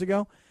 42 years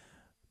ago.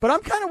 But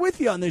I'm kind of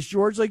with you on this,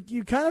 George. Like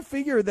you kind of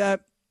figure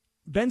that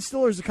Ben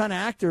Stiller's the kind of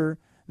actor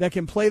that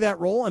can play that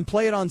role and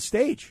play it on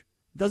stage.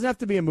 It doesn't have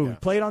to be a movie. Yeah.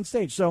 Play it on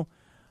stage. So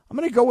I'm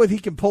going to go with he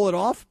can pull it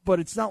off, but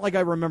it's not like I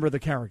remember the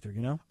character,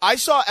 I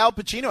saw Al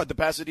Pacino at the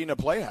Pasadena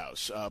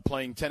Playhouse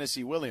playing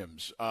Tennessee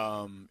Williams.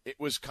 It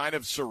was kind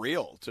of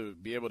surreal to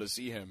be able to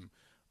see him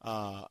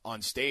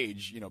on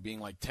stage, being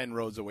like 10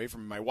 rows away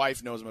from me. My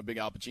wife knows I'm a big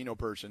Al Pacino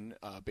person,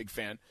 big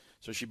fan,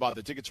 so she bought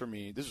the tickets for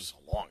me. This was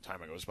a long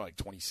time ago. It was probably like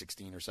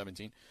 2016 or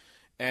 17.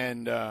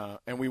 And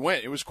we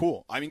went. It was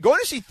cool. I mean, going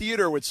to see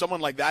theater with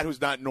someone like that who's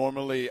not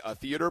normally a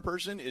theater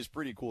person is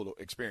pretty cool to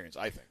experience,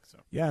 I think. So.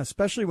 Yeah,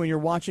 especially when you're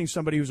watching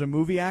somebody who's a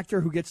movie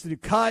actor who gets to do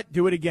cut,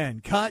 do it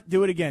again, cut,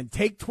 do it again,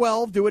 take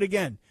 12, do it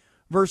again,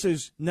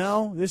 versus,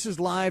 no, this is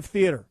live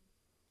theater.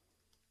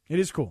 It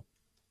is cool.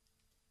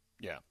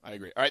 Yeah, I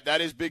agree. All right,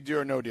 that is Big Deal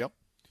or No Deal.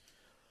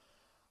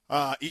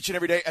 Each and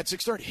every day at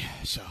 6:30.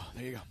 So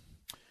there you go.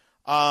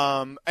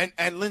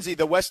 And Lindsay,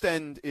 the West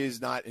End is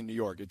not in New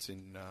York; it's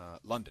in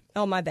London.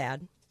 Oh, my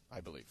bad.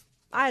 I believe.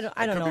 I don't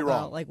know be about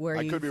wrong. like where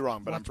I you could be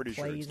wrong, but I'm pretty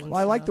sure. Well,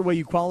 I like the way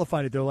you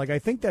qualified it though. Like I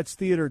think that's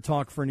theater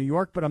talk for New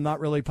York, but I'm not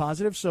really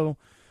positive. So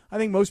I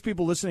think most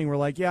people listening were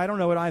like, "Yeah, I don't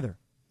know it either."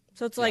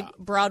 So it's like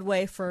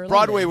Broadway for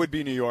Broadway London. would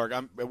be New York.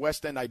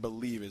 West End, I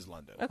believe, is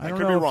London. Okay. I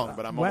could be wrong,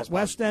 but I'm almost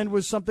West End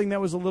was something that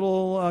was a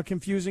little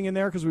confusing in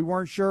there because we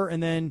weren't sure,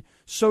 and then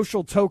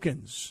social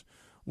tokens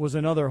was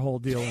another whole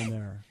deal in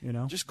there.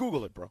 Just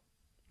Google it, bro.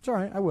 It's all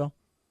right. I will.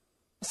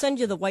 I'll send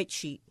you the white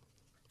sheet.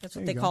 That's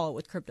what they call it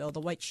with crypto, the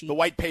white sheet. The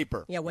white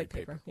paper. Yeah, white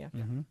paper. Yeah.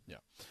 Mm-hmm. Yeah.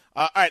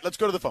 All right, let's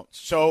go to the phones.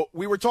 So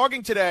we were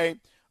talking today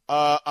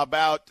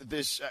about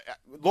this.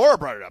 Laura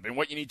brought it up and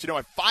what you need to know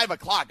at 5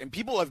 o'clock, and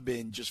people have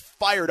been just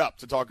fired up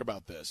to talk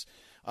about this.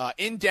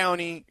 In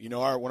Downey,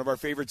 one of our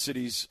favorite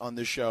cities on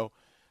this show,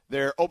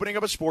 they're opening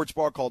up a sports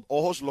bar called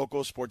Ojos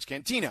Locos Sports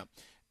Cantina.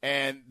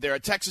 And they're a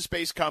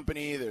Texas-based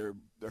company. Their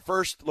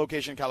first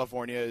location in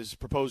California is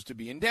proposed to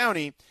be in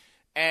Downey.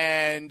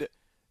 And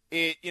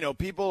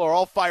people are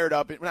all fired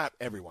up. Not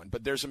everyone,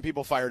 but there's some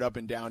people fired up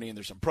in Downey, and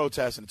there's some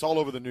protests, and it's all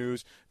over the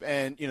news.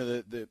 And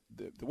the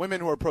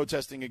women who are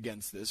protesting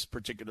against this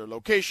particular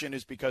location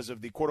is because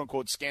of the quote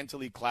unquote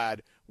scantily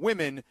clad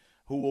women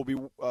who will be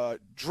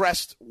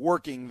dressed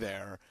working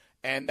there,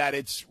 and that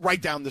it's right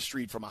down the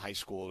street from a high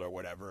school or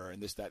whatever,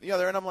 and this, that, and the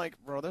other. And I'm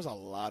like, bro, there's a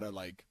lot of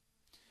like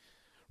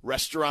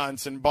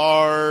restaurants and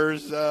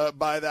bars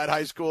by that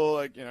high school.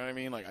 Like, you know what I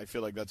mean? Like, I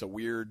feel like that's a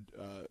weird,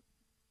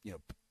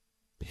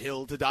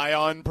 hill to die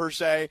on per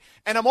se.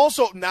 And I'm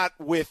also not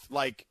with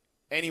like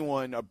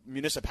anyone, a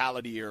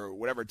municipality or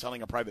whatever,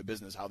 telling a private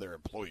business how their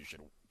employees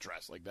should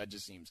dress. Like that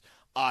just seems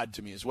odd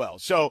to me as well.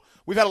 So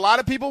we've had a lot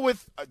of people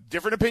with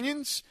different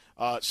opinions,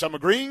 some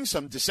agreeing,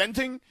 some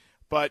dissenting,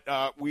 But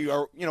we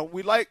are,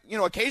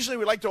 occasionally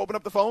we like to open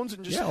up the phones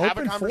and just have a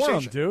open conversation.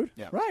 Forum, dude.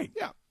 Yeah. Right.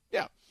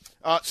 Yeah.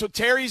 So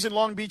Terry's in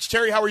Long Beach.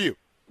 Terry, how are you?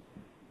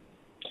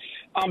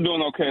 I'm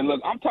doing okay. Look,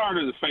 I'm tired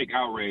of the fake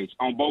outrage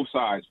on both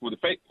sides. I'm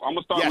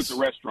gonna start with the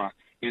restaurant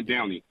in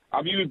Downey.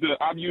 I've used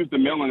the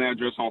mailing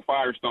address on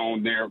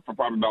Firestone there for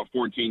probably about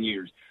 14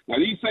 years. Now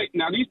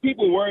these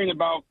people worrying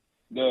about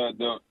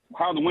the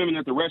how the women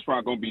at the restaurant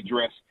are gonna be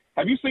dressed.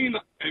 Have you seen?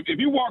 If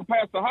you walk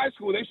past the high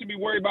school, they should be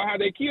worried about how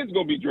their kids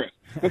gonna be dressed.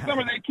 Because some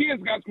of their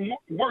kids got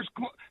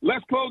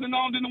less clothing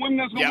on than the women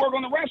that's gonna work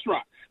on the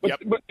restaurant.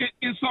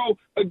 And so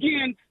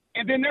again.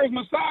 And then there's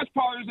massage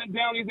parlors in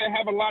Downey that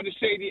have a lot of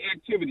shady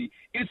activity.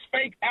 It's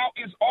fake out.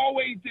 It's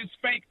always this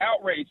fake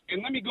outrage.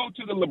 And let me go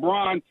to the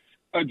LeBron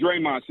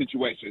Draymond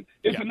situation.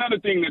 It's another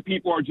thing that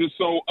people are just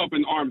so up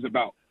in arms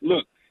about.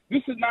 Look,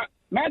 this is not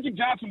Magic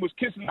Johnson was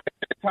kissing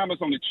Thomas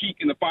on the cheek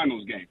in the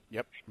finals game.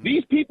 Yep.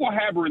 These people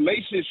have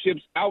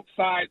relationships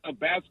outside of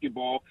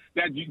basketball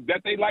that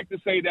they like to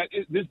say that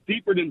is this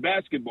deeper than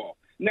basketball.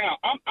 Now,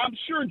 I'm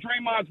sure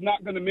Draymond's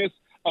not going to miss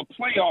a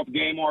playoff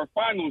game or a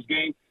finals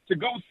game to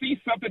go see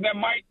something that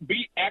might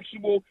be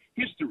actual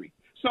history.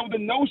 So the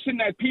notion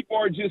that people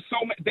are just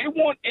they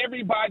want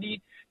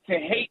everybody to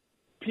hate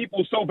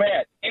people so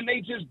bad, and they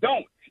just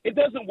don't. It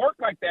doesn't work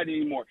like that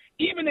anymore.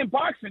 Even in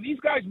boxing, these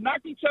guys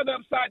knock each other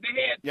upside the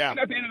head, and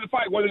at the end of the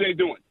fight, what are they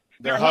doing?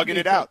 They're hugging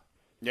it out.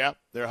 Yeah,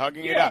 they're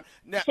hugging it out.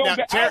 So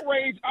the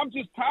outrage, I'm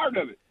just tired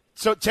of it.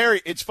 So,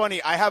 Terry, it's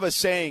funny. I have a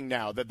saying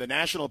now that the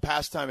national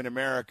pastime in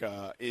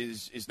America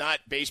is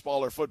not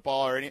baseball or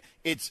football or anything.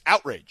 It's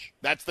outrage.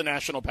 That's the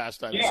national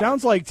pastime. Yeah.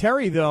 Sounds like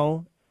Terry,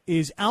 though,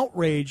 is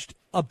outraged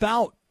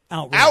about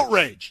outrage.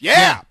 Outrage,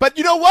 yeah. But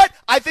you know what?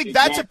 I think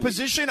that's a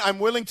position I'm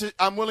willing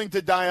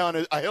to die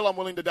on, a hill I'm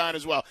willing to die on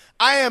as well.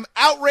 I am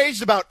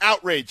outraged about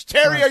outrage.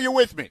 Terry, are you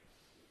with me?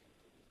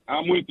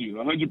 I'm with you,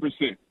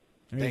 100%.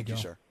 Thank you,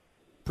 sir.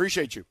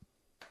 Appreciate you.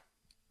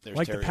 There's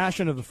like Terry. The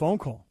passion of the phone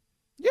call.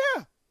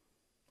 Yeah.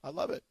 I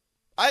love it.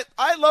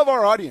 I love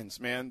our audience,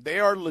 man.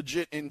 They are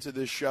legit into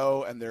this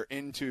show, and they're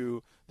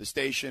into the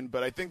station,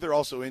 but I think they're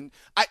also in.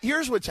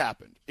 Here's what's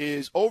happened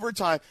is over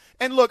time,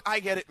 and look, I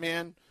get it,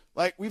 man.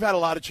 Like, we've had a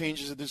lot of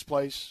changes at this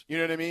place. You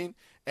know what I mean?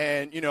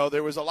 And,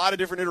 there was a lot of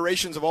different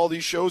iterations of all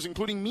these shows,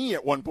 including me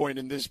at one point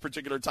in this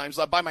particular time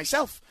slot by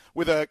myself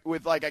with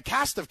like a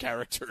cast of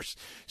characters.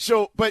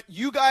 So, but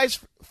you guys,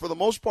 for the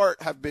most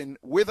part, have been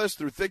with us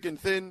through thick and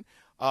thin.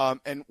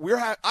 And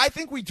I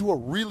think we do a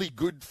really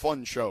good,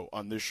 fun show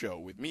on this show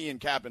with me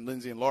and Cap and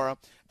Lindsay and Laura.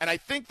 And I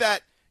think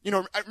that,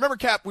 I remember,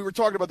 Cap, we were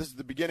talking about this at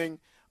the beginning.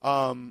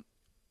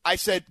 I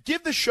said,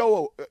 give the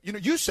show,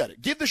 you said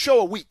it, give the show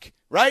a week,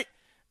 right?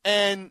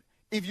 And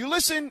if you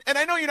listen, and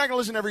I know you're not going to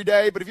listen every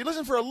day, but if you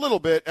listen for a little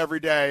bit every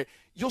day,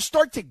 you'll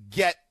start to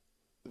get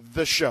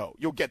the show.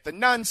 You'll get the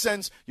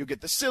nonsense, you'll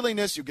get the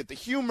silliness, you'll get the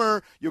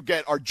humor, you'll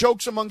get our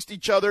jokes amongst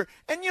each other,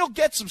 and you'll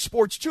get some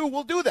sports too.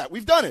 We'll do that.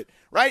 We've done it,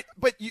 right?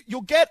 But you'll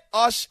get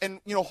us,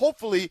 and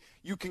hopefully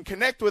you can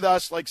connect with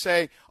us, like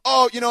say,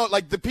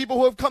 like the people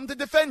who have come to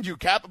defend you,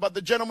 Cap, about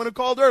the gentleman who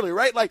called earlier,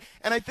 right? Like,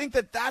 and I think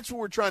that that's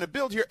what we're trying to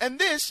build here, and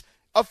this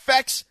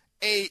affects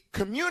a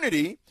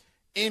community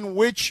in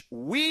which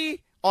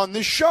we on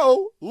this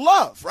show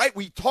love, right?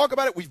 We talk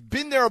about it. We've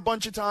been there a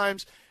bunch of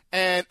times.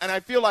 And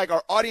I feel like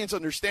our audience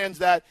understands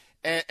that,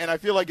 and I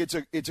feel like it's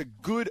a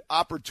good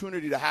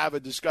opportunity to have a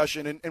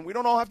discussion, and we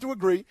don't all have to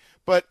agree,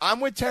 but I'm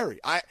with Terry.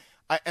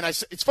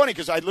 It's funny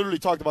because I literally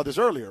talked about this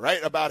earlier,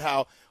 right, about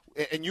how,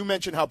 and you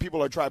mentioned how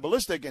people are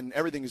tribalistic and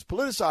everything is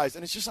politicized,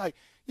 and it's just like,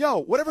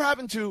 whatever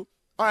happened to,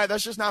 all right,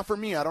 that's just not for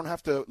me. I don't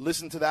have to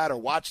listen to that or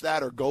watch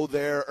that or go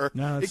there, or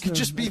it could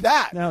just be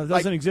that. No, it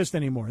doesn't exist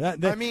anymore.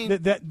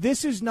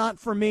 This is not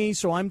for me,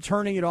 so I'm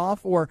turning it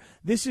off, or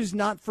this is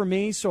not for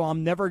me, so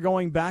I'm never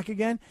going back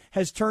again,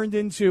 has turned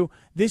into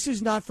this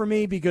is not for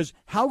me because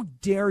how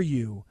dare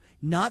you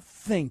not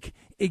think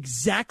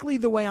exactly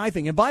the way I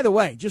think. And by the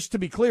way, just to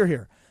be clear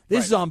here,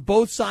 this is on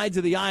both sides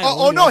of the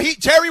aisle.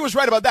 Terry was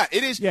right about that.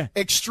 It is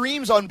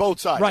extremes on both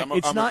sides. Right.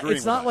 It's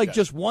not like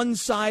just one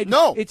side.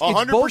 No, it's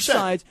both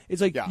sides.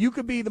 It's like you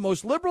could be the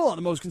most liberal and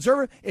the most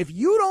conservative. If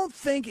you don't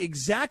think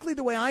exactly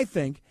the way I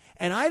think,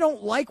 and I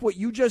don't like what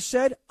you just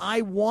said,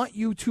 I want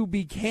you to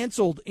be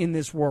canceled in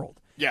this world.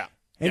 Yeah.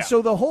 And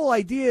so the whole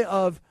idea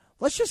of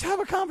let's just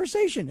have a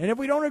conversation. And if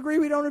we don't agree,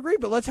 we don't agree.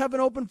 But let's have an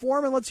open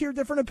forum and let's hear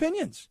different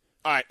opinions.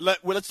 All right,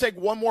 let's take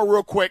one more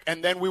real quick,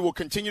 and then we will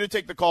continue to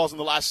take the calls in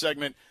the last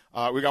segment.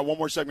 We got one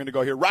more segment to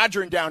go here.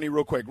 Roger in Downey,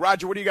 real quick.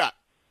 Roger, what do you got?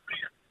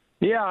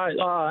 Yeah,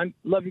 I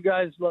love you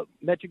guys.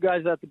 Met you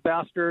guys at the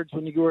Bastards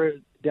when you were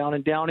down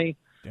in Downey.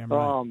 Damn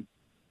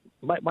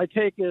right. My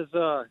take is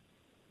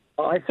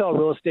I sell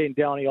real estate in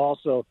Downey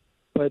also,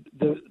 but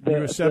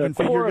You're a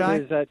seven-figure guy?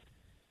 Is that,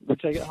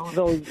 which I don't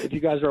know if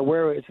you guys are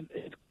aware of,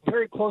 it's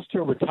very close to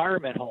a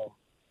retirement home,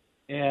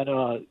 and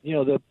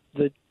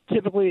the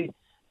typically.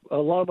 A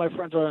lot of my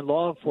friends are in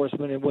law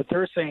enforcement, and what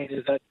they're saying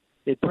is that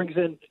it brings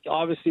in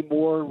obviously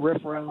more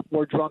riffraff,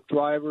 more drunk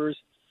drivers.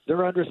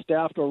 They're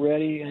understaffed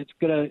already, and it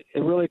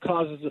really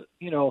causes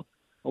a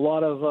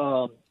lot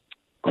of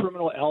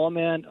criminal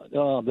element.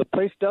 The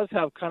place does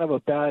have kind of a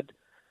bad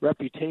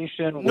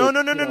reputation. No.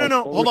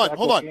 Hold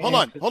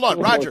on.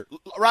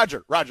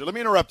 Roger, let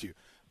me interrupt you.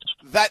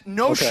 That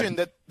notion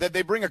that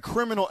they bring a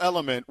criminal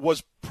element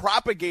was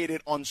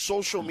propagated on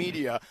social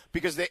media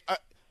because they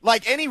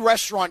like any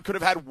restaurant could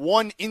have had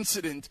one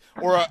incident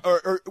or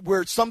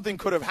where something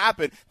could have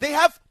happened. They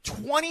have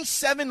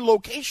 27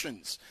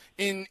 locations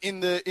in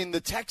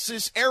the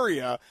Texas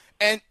area.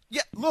 And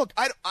yeah, look,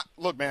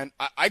 man,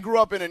 I grew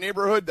up in a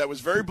neighborhood that was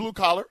very blue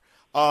collar.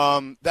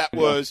 That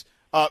was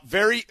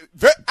very,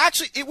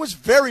 actually, it was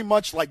very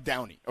much like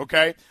Downey,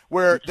 okay,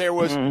 where there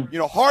was,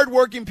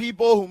 hardworking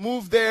people who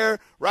moved there,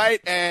 right,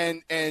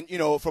 and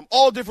from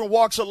all different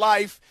walks of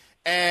life,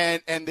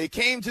 and they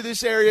came to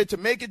this area to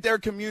make it their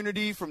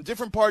community from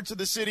different parts of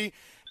the city,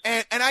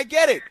 and I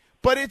get it.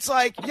 But it's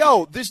like,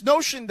 this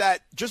notion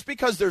that just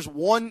because there's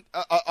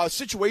a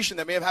situation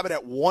that may have happened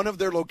at one of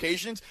their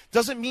locations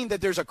doesn't mean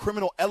that there's a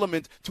criminal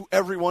element to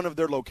every one of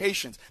their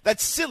locations.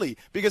 That's silly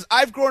because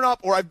I've grown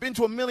up or I've been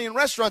to a million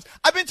restaurants.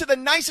 I've been to the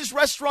nicest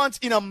restaurants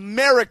in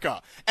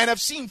America and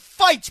I've seen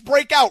fights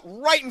break out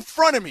right in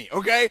front of me,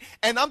 okay?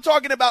 And I'm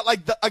talking about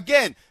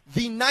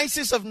the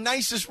nicest of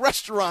nicest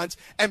restaurants,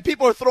 and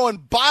people are throwing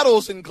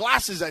bottles and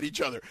glasses at each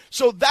other.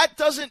 So that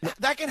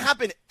can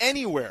happen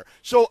anywhere.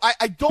 So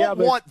I don't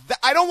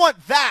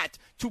want that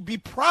to be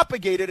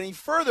propagated any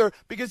further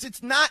because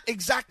it's not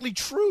exactly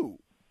true.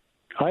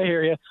 I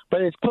hear you,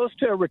 but it's close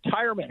to a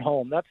retirement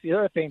home. That's the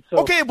other thing. So,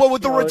 okay, well,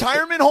 with the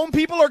retirement home,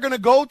 people are going to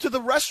go to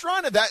the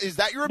restaurant. Is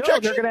that your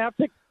objection?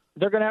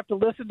 They're going to have to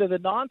listen to the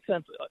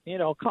nonsense,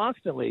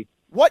 constantly.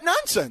 What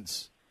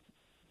nonsense?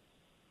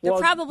 They're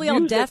probably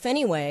all deaf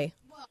anyway.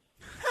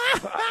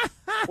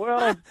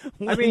 Well,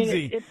 I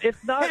mean,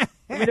 it's not.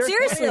 I mean,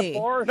 seriously.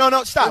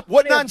 No, stop.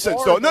 What nonsense,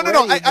 though? No.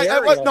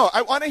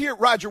 I want to hear,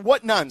 Roger,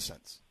 what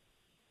nonsense?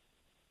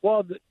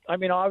 Well, I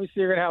mean,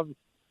 obviously, you're going to have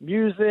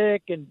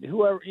music and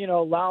whoever,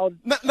 loud.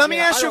 Let me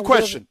ask you a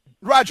question.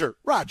 Roger.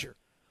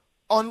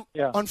 On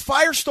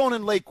Firestone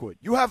in Lakewood,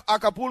 you have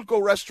Acapulco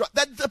Restaurant.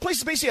 The place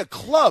is basically a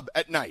club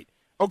at night,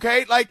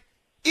 okay? Like,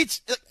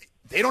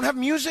 they don't have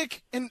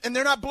music, and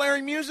they're not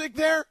blaring music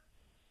there?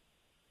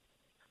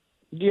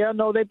 Yeah,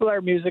 no, they blare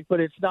music, but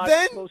it's not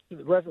close to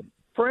the residents.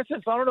 For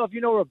instance, I don't know if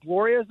you know where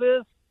Gloria's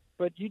is,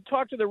 but you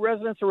talk to the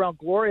residents around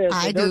Gloria's,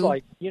 and they're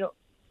like,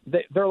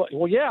 they're like,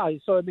 well, yeah.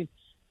 So, I mean,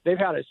 they've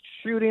had a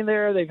shooting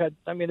there.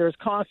 There's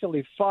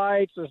constantly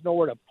fights. There's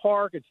nowhere to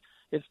park.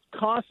 It's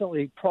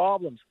constantly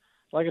problems.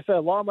 Like I said,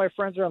 a lot of my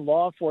friends are in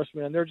law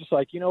enforcement, and they're just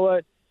like, you know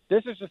what?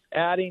 This is just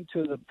adding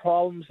to the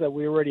problems that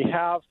we already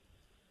have.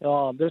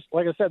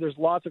 Like I said, there's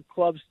lots of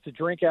clubs to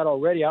drink at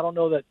already. I don't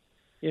know that,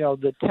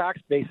 the tax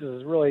basis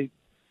is really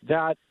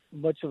that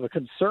much of a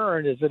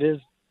concern as it is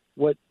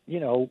what,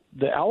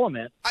 the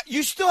element.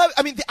 You still have,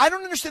 I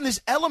don't understand this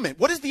element.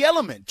 What is the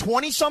element?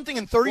 20-something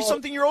and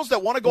 30-something-year-olds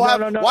that want to go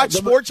watch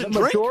sports and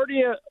drink?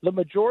 The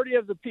majority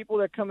of the people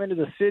that come into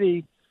the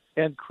city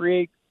and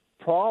create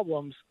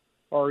problems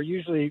are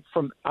usually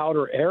from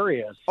outer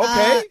areas.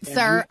 Okay.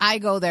 Sir, I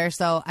go there,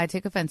 so I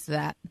take offense to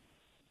that.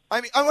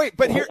 Wait,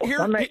 but here,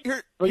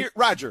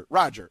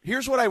 Roger,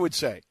 here's what I would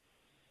say.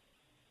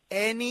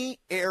 Any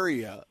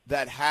area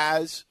that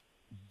has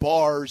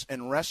bars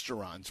and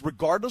restaurants,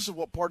 regardless of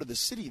what part of the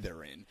city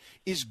they're in,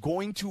 is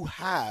going to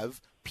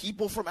have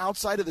people from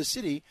outside of the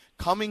city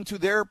coming to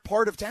their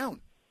part of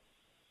town.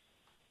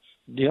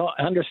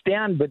 I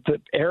understand, but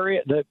the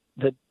area,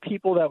 the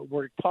people that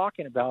we're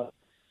talking about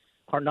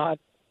are not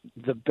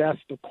the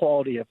best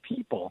quality of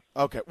people.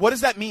 Okay. What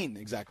does that mean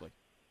exactly?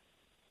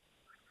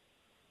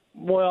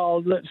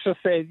 Well, let's just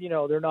say,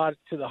 they're not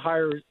to the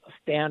higher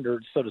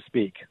standards, so to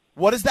speak.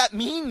 What does that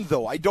mean,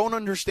 though? I don't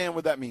understand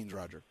what that means,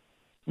 Roger.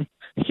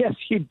 Yes,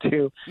 you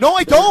do. No,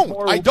 I don't.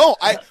 Then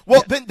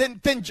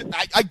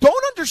I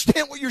don't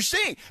understand what you're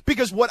saying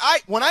because when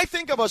I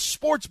think of a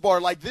sports bar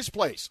like this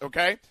place,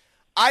 okay,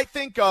 I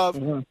think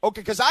of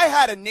because I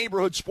had a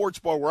neighborhood sports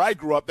bar where I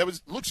grew up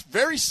that looks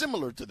very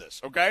similar to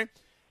this, okay,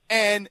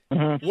 and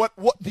what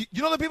the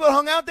people that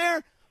hung out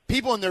there?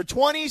 People in their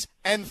 20s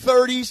and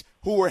 30s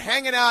who were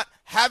hanging out,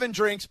 having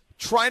drinks,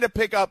 trying to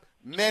pick up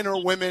men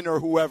or women or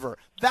whoever.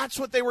 That's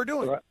what they were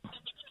doing. Right.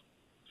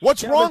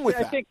 What's wrong with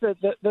that? I think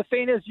the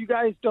thing is you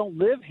guys don't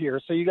live here,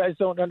 so you guys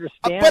don't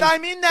understand. But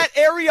I'm in that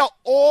area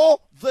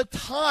all the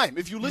time.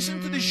 If you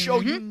listen to this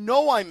show, you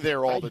know I'm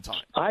there all the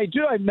time. I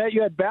do. I met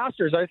you at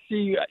Bastards. I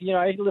see you.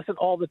 I listen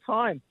all the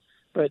time.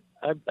 But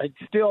I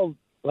still,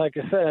 like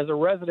I said, as a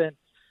resident,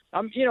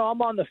 I'm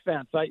on the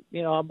fence. I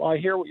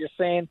hear what you're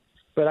saying.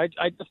 But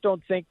I just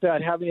don't think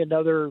that having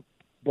another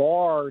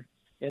bar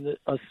in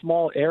a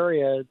small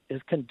area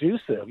is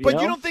conducive.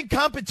 But you don't think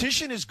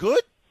competition is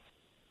good?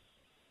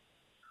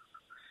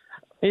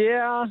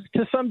 Yeah,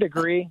 to some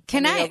degree.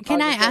 Can I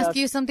ask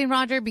you something,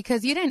 Roger?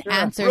 Because you didn't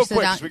answer Real quick,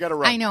 Sedano. we gotta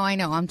run. I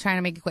know. I'm trying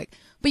to make it quick.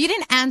 But you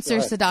didn't answer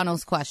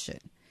Sedano's question.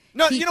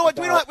 No, you know what?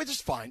 We're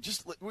just fine.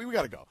 We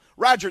got to go.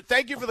 Roger,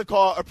 thank you for the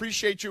call.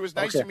 Appreciate you. It was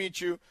nice to meet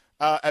you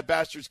at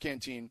Bastards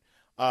Canteen.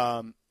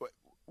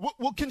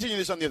 We'll continue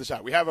this on the other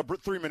side. We have a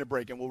 3-minute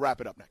break, and we'll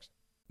wrap it up next.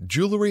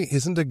 Jewelry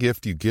isn't a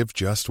gift you give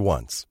just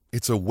once.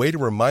 It's a way to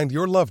remind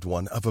your loved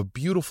one of a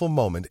beautiful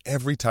moment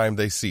every time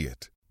they see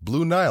it.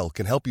 Blue Nile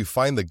can help you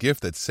find the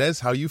gift that says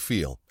how you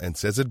feel and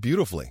says it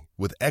beautifully,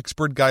 with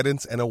expert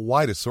guidance and a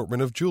wide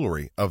assortment of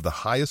jewelry of the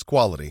highest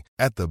quality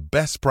at the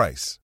best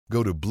price.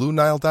 Go to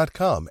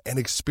BlueNile.com and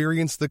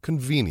experience the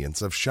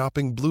convenience of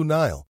shopping Blue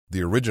Nile,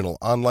 the original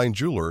online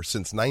jeweler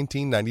since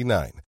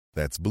 1999.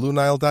 That's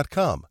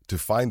BlueNile.com to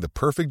find the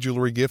perfect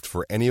jewelry gift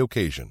for any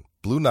occasion.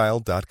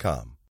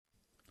 BlueNile.com.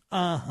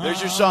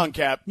 There's your song,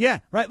 Cap. Yeah,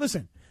 right.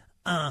 Listen.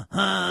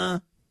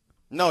 No,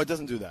 it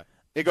doesn't do that.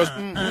 It goes,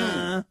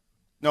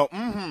 No,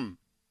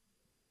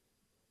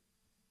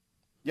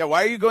 Yeah,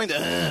 why are you going to,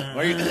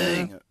 why are you,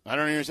 I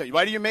don't understand.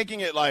 Why are you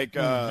making it like,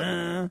 you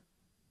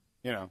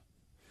know.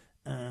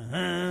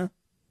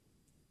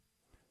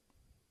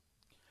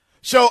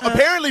 So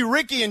apparently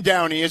Ricky in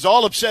Downey is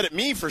all upset at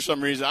me for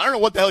some reason. I don't know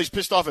what the hell he's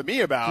pissed off at me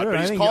about,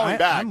 but he's calling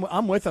back.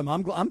 I'm with him.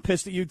 I'm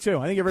pissed at you, too.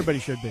 I think everybody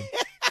should be.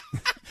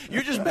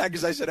 You're just mad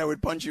because I said I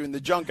would punch you in the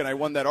junk, and I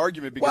won that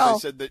argument because I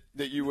said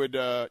that you would,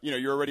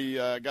 you already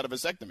got a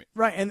vasectomy.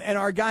 Right, and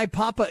our guy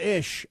Papa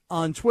Ish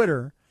on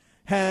Twitter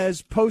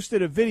has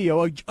posted a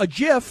video, a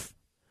GIF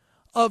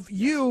of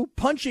you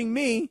punching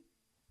me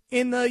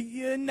in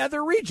the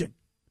nether region.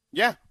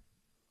 Yeah,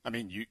 I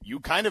mean, you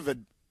kind of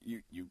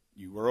you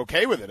were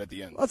okay with it at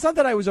the end. Well, it's not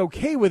that I was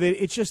okay with it.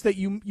 It's just that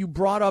you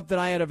brought up that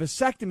I had a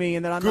vasectomy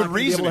and that I'm not going to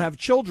be able to have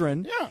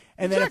children. Yeah,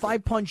 and that if I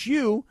punch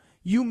you,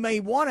 you may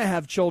want to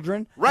have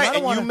children. Right,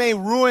 and you may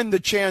ruin the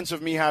chance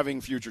of me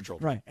having future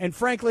children. Right, and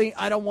frankly,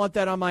 I don't want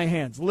that on my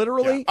hands,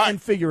 literally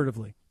and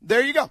figuratively.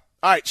 There you go. All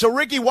right, so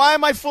Ricky, why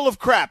am I full of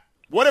crap?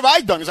 What have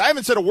I done? Because I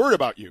haven't said a word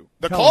about you.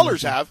 The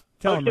callers have.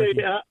 Tell him, Ricky.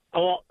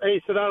 Well,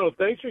 hey, Sedano,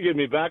 thanks for getting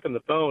me back on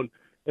the phone.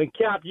 And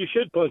Cap, you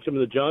should punch him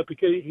in the junk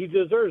because he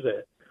deserves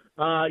it.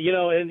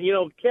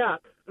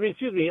 Cap,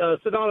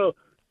 Sedano,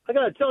 I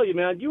got to tell you,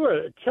 man, you are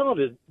a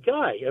talented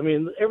guy. I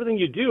mean, everything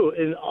you do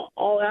in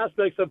all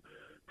aspects of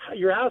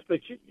your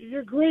aspects,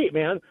 you're great,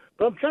 man.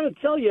 But I'm trying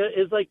to tell you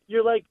is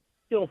you're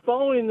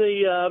following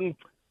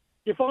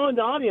you're following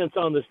the audience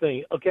on this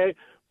thing, okay?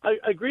 I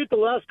agree with the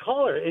last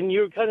caller, and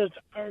you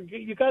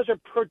guys are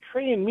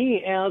portraying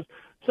me as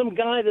some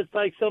guy that's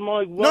like some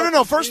like.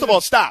 No. First of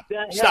all, stop.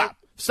 Hold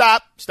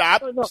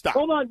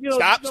on.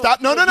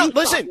 Stop. No.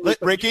 Listen,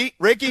 Ricky,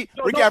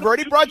 I've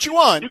already brought you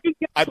on.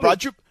 I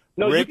brought you.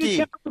 No, Ricky. You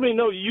can cancel me.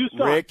 No, you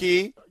stop.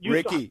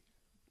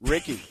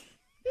 Ricky.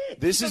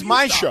 This is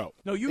my show.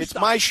 No, you It's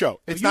stop. my show.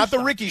 It's not the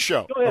Ricky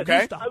show. Go ahead,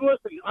 okay?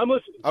 I'm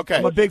listening. Okay.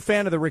 I'm a big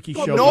fan of the Ricky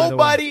show.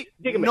 Nobody.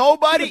 Think of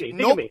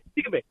me.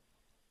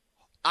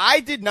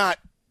 I did not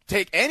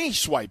take any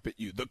swipe at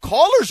you. The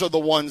callers are the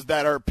ones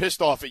that are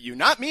pissed off at you,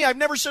 not me. I've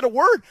never said a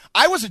word.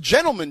 I was a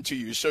gentleman to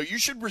you, so you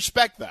should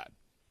respect that.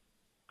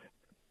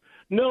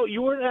 No,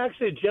 you weren't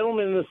actually a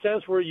gentleman in the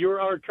sense where you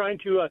are trying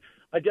to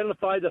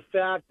identify the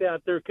fact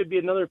that there could be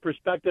another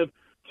perspective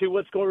to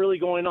what's really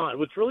going on.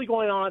 What's really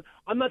going on,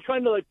 I'm not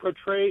trying to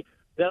portray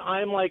that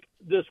I'm like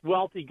this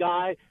wealthy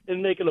guy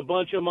and making a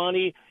bunch of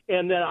money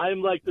and that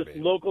I'm like this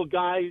local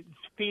guy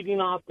feeding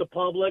off the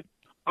public.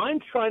 I'm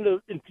trying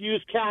to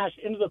infuse cash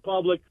into the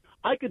public.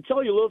 I could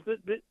tell you a little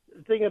bit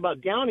thing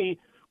about Downey,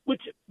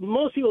 which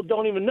most people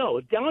don't even know.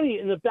 Downey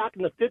back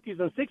in the 50s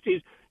and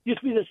 60s used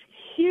to be this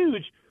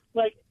huge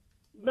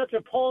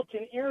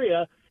metropolitan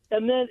area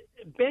and then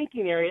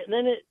banking area, and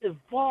then it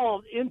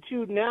evolved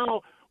into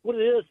now what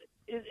it is.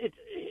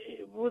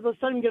 Let's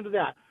not even get into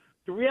that.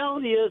 The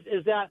reality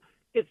is that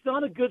it's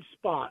not a good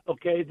spot,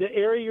 okay? The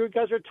area you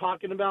guys are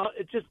talking about,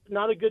 it's just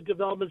not a good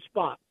development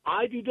spot.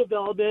 I do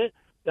development.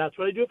 That's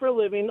what I do for a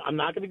living. I'm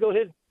not going to go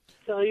ahead and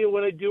tell you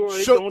what I do or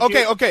I don't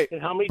do. Okay.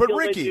 And how many but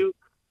deals I do.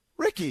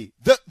 Ricky,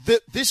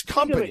 this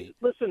company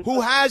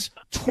who has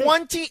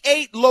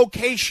 28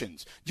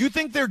 locations, do you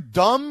think they're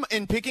dumb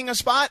in picking a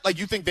spot? Like,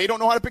 you think they don't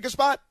know how to pick a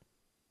spot?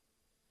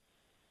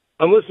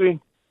 I'm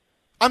listening.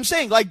 I'm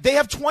saying, they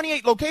have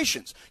 28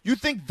 locations. You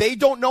think they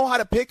don't know how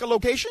to pick a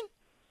location?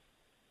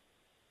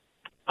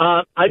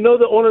 I know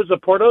the owners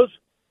of Portos,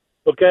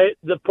 okay?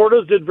 The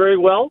Portos did very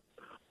well.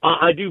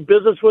 I do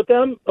business with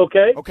them,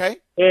 okay? Okay.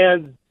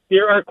 And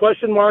there are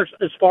question marks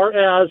as far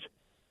as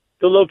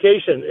the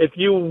location. If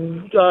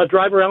you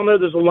drive around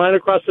there's a line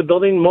across the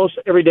building most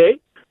every day,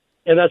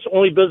 and that's the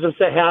only business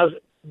that has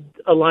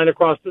a line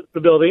across the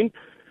building.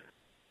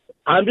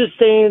 I'm just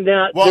saying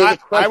that. Well,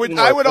 I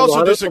would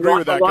also disagree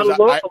with that. A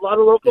lot of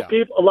local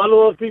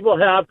people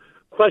have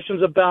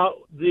questions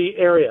about the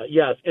area.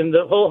 Yes, in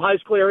the whole high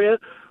school area,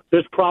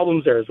 there's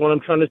problems there. Is what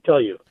I'm trying to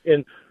tell you.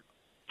 And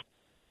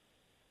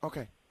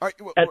okay, all right.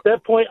 At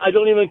that point, I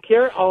don't even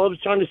care. All I was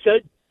trying to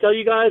tell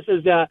you guys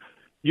is that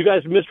you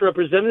guys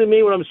misrepresented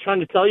me. What I was trying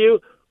to tell you,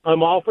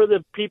 I'm all for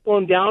the people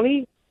in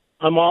Downey.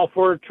 I'm all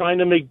for trying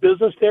to make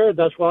business there.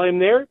 That's why I'm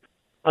there.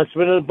 I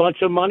spent a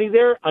bunch of money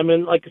there. I'm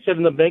in, like I said,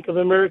 in the Bank of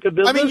America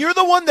business. I mean, you're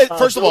the one that,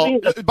 first of all,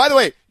 by the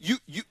way,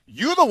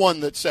 you're the one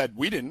that said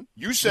we didn't.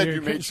 You said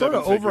you made sort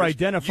of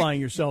over-identifying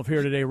yourself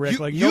here today, Rick.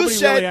 Nobody really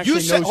actually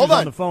knows who's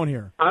on the phone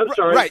here. I'm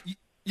sorry. Right.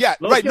 Yeah,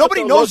 right.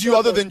 Nobody knows you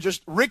other than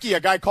just Ricky,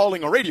 a guy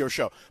calling a radio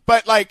show.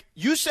 But, like,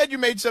 you said you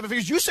made 7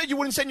 figures. You said you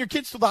wouldn't send your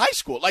kids to the high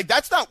school. Like,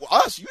 that's not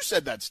us. You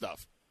said that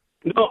stuff.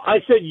 No, I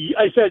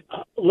said,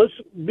 let's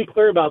be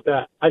clear about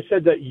that. I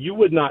said that you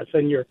would not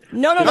send your.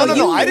 No,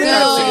 I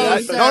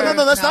didn't say that.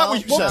 No, that's not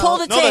what you said. We'll pull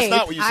the tape. No, that's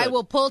not what you said. I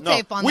will pull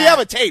tape on that. We have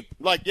a tape.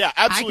 Like, yeah,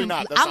 absolutely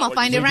not. I'm going to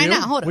find it right now.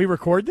 Hold on. We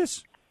record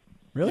this?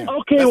 Really?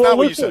 Okay, that's well, not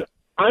what listen. you said.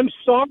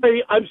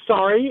 I'm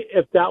sorry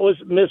if that was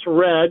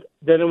misread.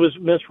 Then it was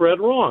misread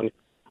wrong.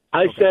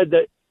 I said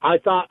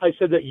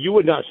that you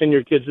would not send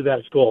your kids to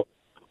that school.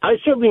 I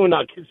certainly would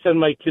not send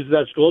my kids to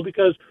that school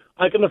because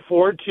I can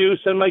afford to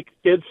send my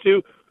kids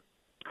to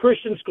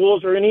Christian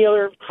schools or any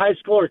other high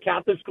school or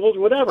Catholic schools or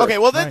whatever. Okay,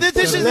 well, this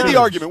isn't the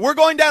argument. We're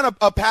going down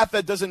a path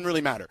that doesn't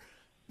really matter.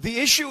 The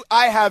issue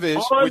I have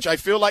is, which I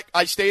feel like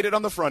I stated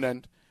on the front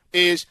end,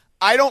 is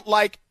I don't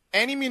like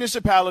any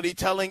municipality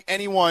telling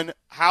anyone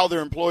how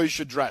their employees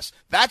should dress.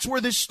 That's where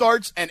this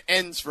starts and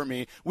ends for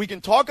me. We can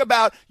talk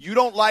about you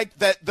don't like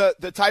that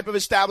the type of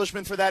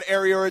establishment for that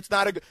area or it's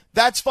not a good.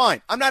 That's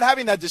fine. I'm not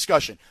having that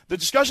discussion. The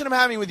discussion I'm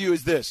having with you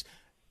is this.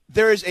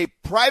 There is a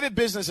private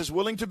business that's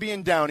willing to be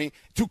in Downey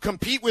to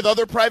compete with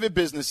other private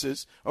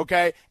businesses,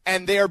 okay?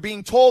 And they are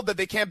being told that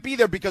they can't be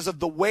there because of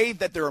the way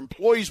that their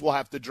employees will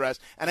have to dress.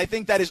 And I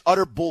think that is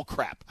utter bull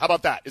crap. How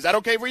about that? Is that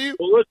okay for you?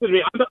 Well, listen to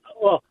me.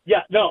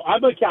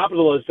 I'm a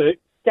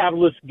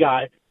capitalist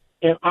guy,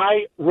 and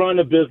I run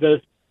a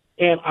business,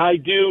 and I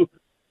do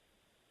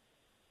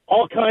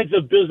all kinds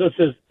of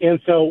businesses.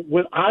 And so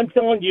when I'm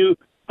telling you,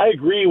 I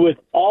agree with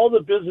all the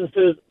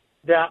businesses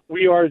that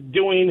we are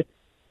doing,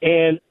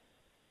 and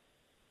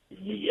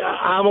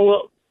I'm a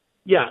little,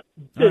 all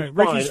right,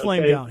 Ricky's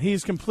flamed out.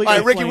 He's completely all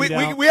right,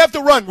 Ricky, we have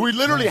to run. We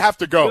literally have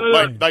to go.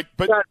 Got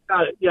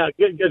it. Yeah,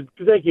 good.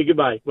 Thank you.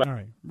 Goodbye. All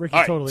right, Ricky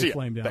totally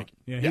flamed out.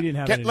 Yeah, he didn't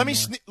have it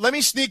let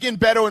me sneak in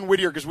Beto and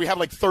Whittier because we have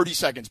like 30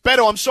 seconds.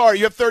 Beto, I'm sorry.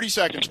 You have 30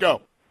 seconds.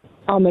 Go.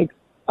 I'll make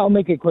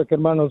it quick,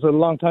 hermano. It's a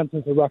long time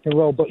since I rock and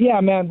roll. But, yeah,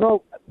 man,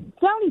 bro,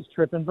 Downey's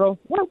tripping, bro.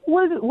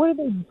 Where do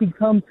they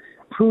become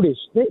prudish?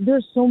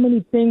 There's so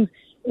many things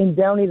in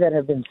Downey that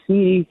have been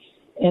seedy.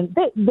 And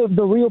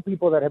the real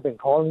people that have been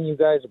calling you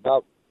guys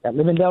about that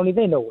live in Downey,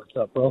 they know what's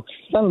up, bro.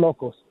 Están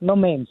locos. No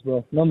memes,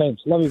 bro. No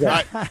memes. Love you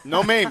guys.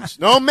 No memes.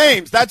 No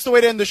memes. That's the way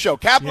to end the show.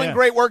 Kaplan,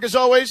 great work as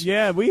always.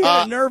 Yeah, we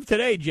had a nerve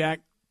today, Jack.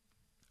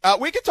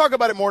 We can talk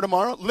about it more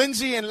tomorrow.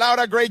 Lindsay and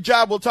Laura, great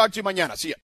job. We'll talk to you mañana. See ya.